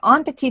 But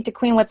on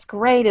Petite2Queen, what's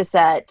great is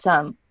that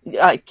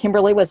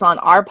Kimberly was on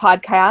our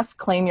podcast,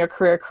 Claim Your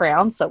Career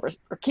Crown. So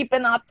we're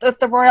keeping up with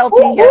the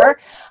royalty here.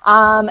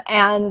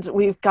 And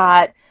we've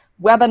got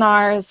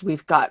webinars,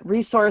 we've got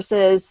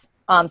resources.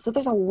 So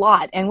there's a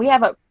lot. And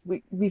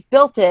we've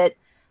built it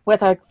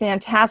with a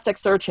fantastic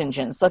search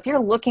engine. So if you're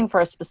looking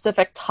for a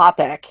specific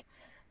topic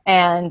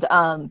and,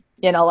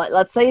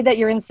 let's say that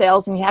you're in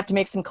sales and you have to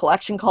make some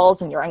collection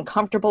calls and you're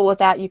uncomfortable with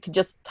that, you could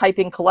just type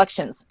in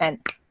collections and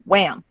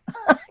wham,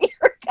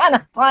 you're going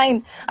to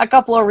find a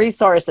couple of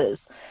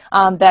resources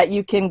that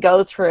you can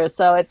go through.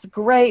 So it's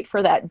great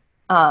for that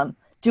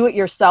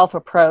do-it-yourself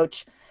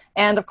approach.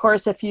 And of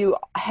course, if you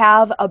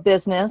have a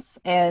business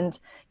and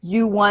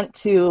you want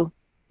to,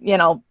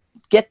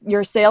 get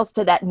your sales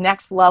to that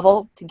next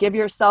level, to give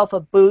yourself a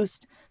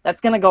boost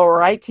that's going to go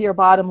right to your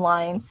bottom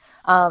line,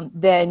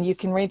 then you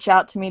can reach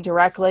out to me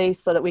directly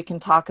so that we can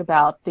talk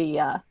about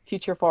the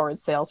Future Forward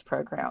Sales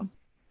Program.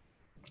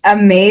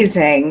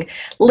 Amazing.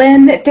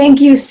 Lynn, thank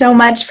you so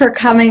much for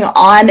coming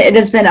on. It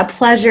has been a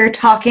pleasure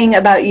talking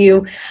about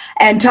you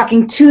and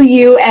talking to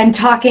you and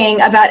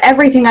talking about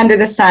everything under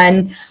the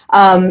sun,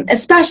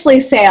 especially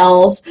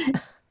sales.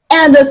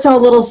 And some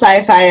little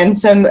sci-fi and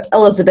some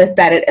Elizabeth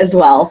Bennet as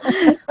well.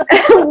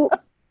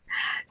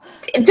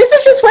 This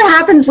is just what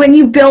happens when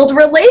you build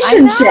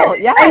relationships. I know.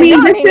 Yeah, I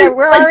mean,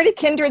 we're already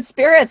kindred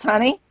spirits,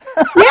 honey.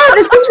 Yeah,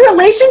 this is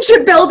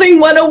relationship building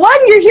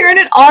 101. You're hearing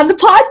it on the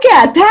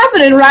podcast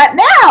happening right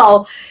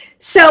now.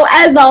 So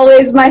as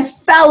always, my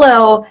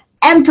fellow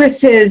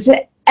empresses,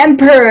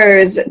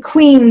 emperors,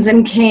 queens,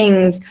 and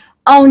kings,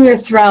 own your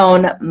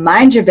throne,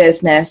 mind your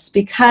business,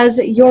 because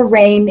your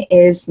reign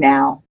is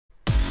now.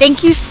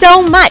 Thank you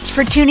so much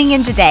for tuning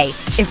in today.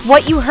 If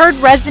what you heard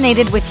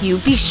resonated with you,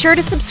 be sure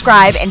to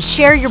subscribe and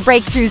share your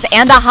breakthroughs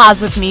and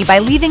ahas with me by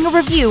leaving a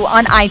review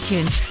on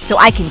iTunes so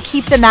I can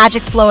keep the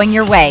magic flowing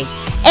your way.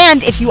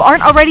 And if you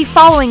aren't already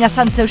following us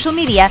on social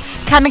media,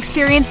 come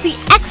experience the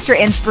extra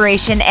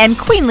inspiration and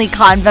queenly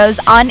convos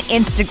on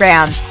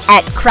Instagram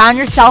at Crown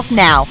Yourself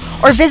Now,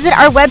 or visit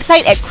our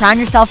website at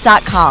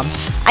crownyourself.com.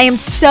 I am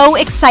so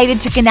excited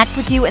to connect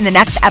with you in the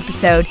next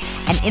episode.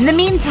 And in the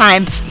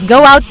meantime,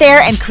 go out there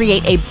and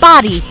create a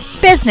body,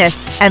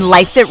 business, and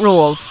life that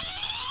rules.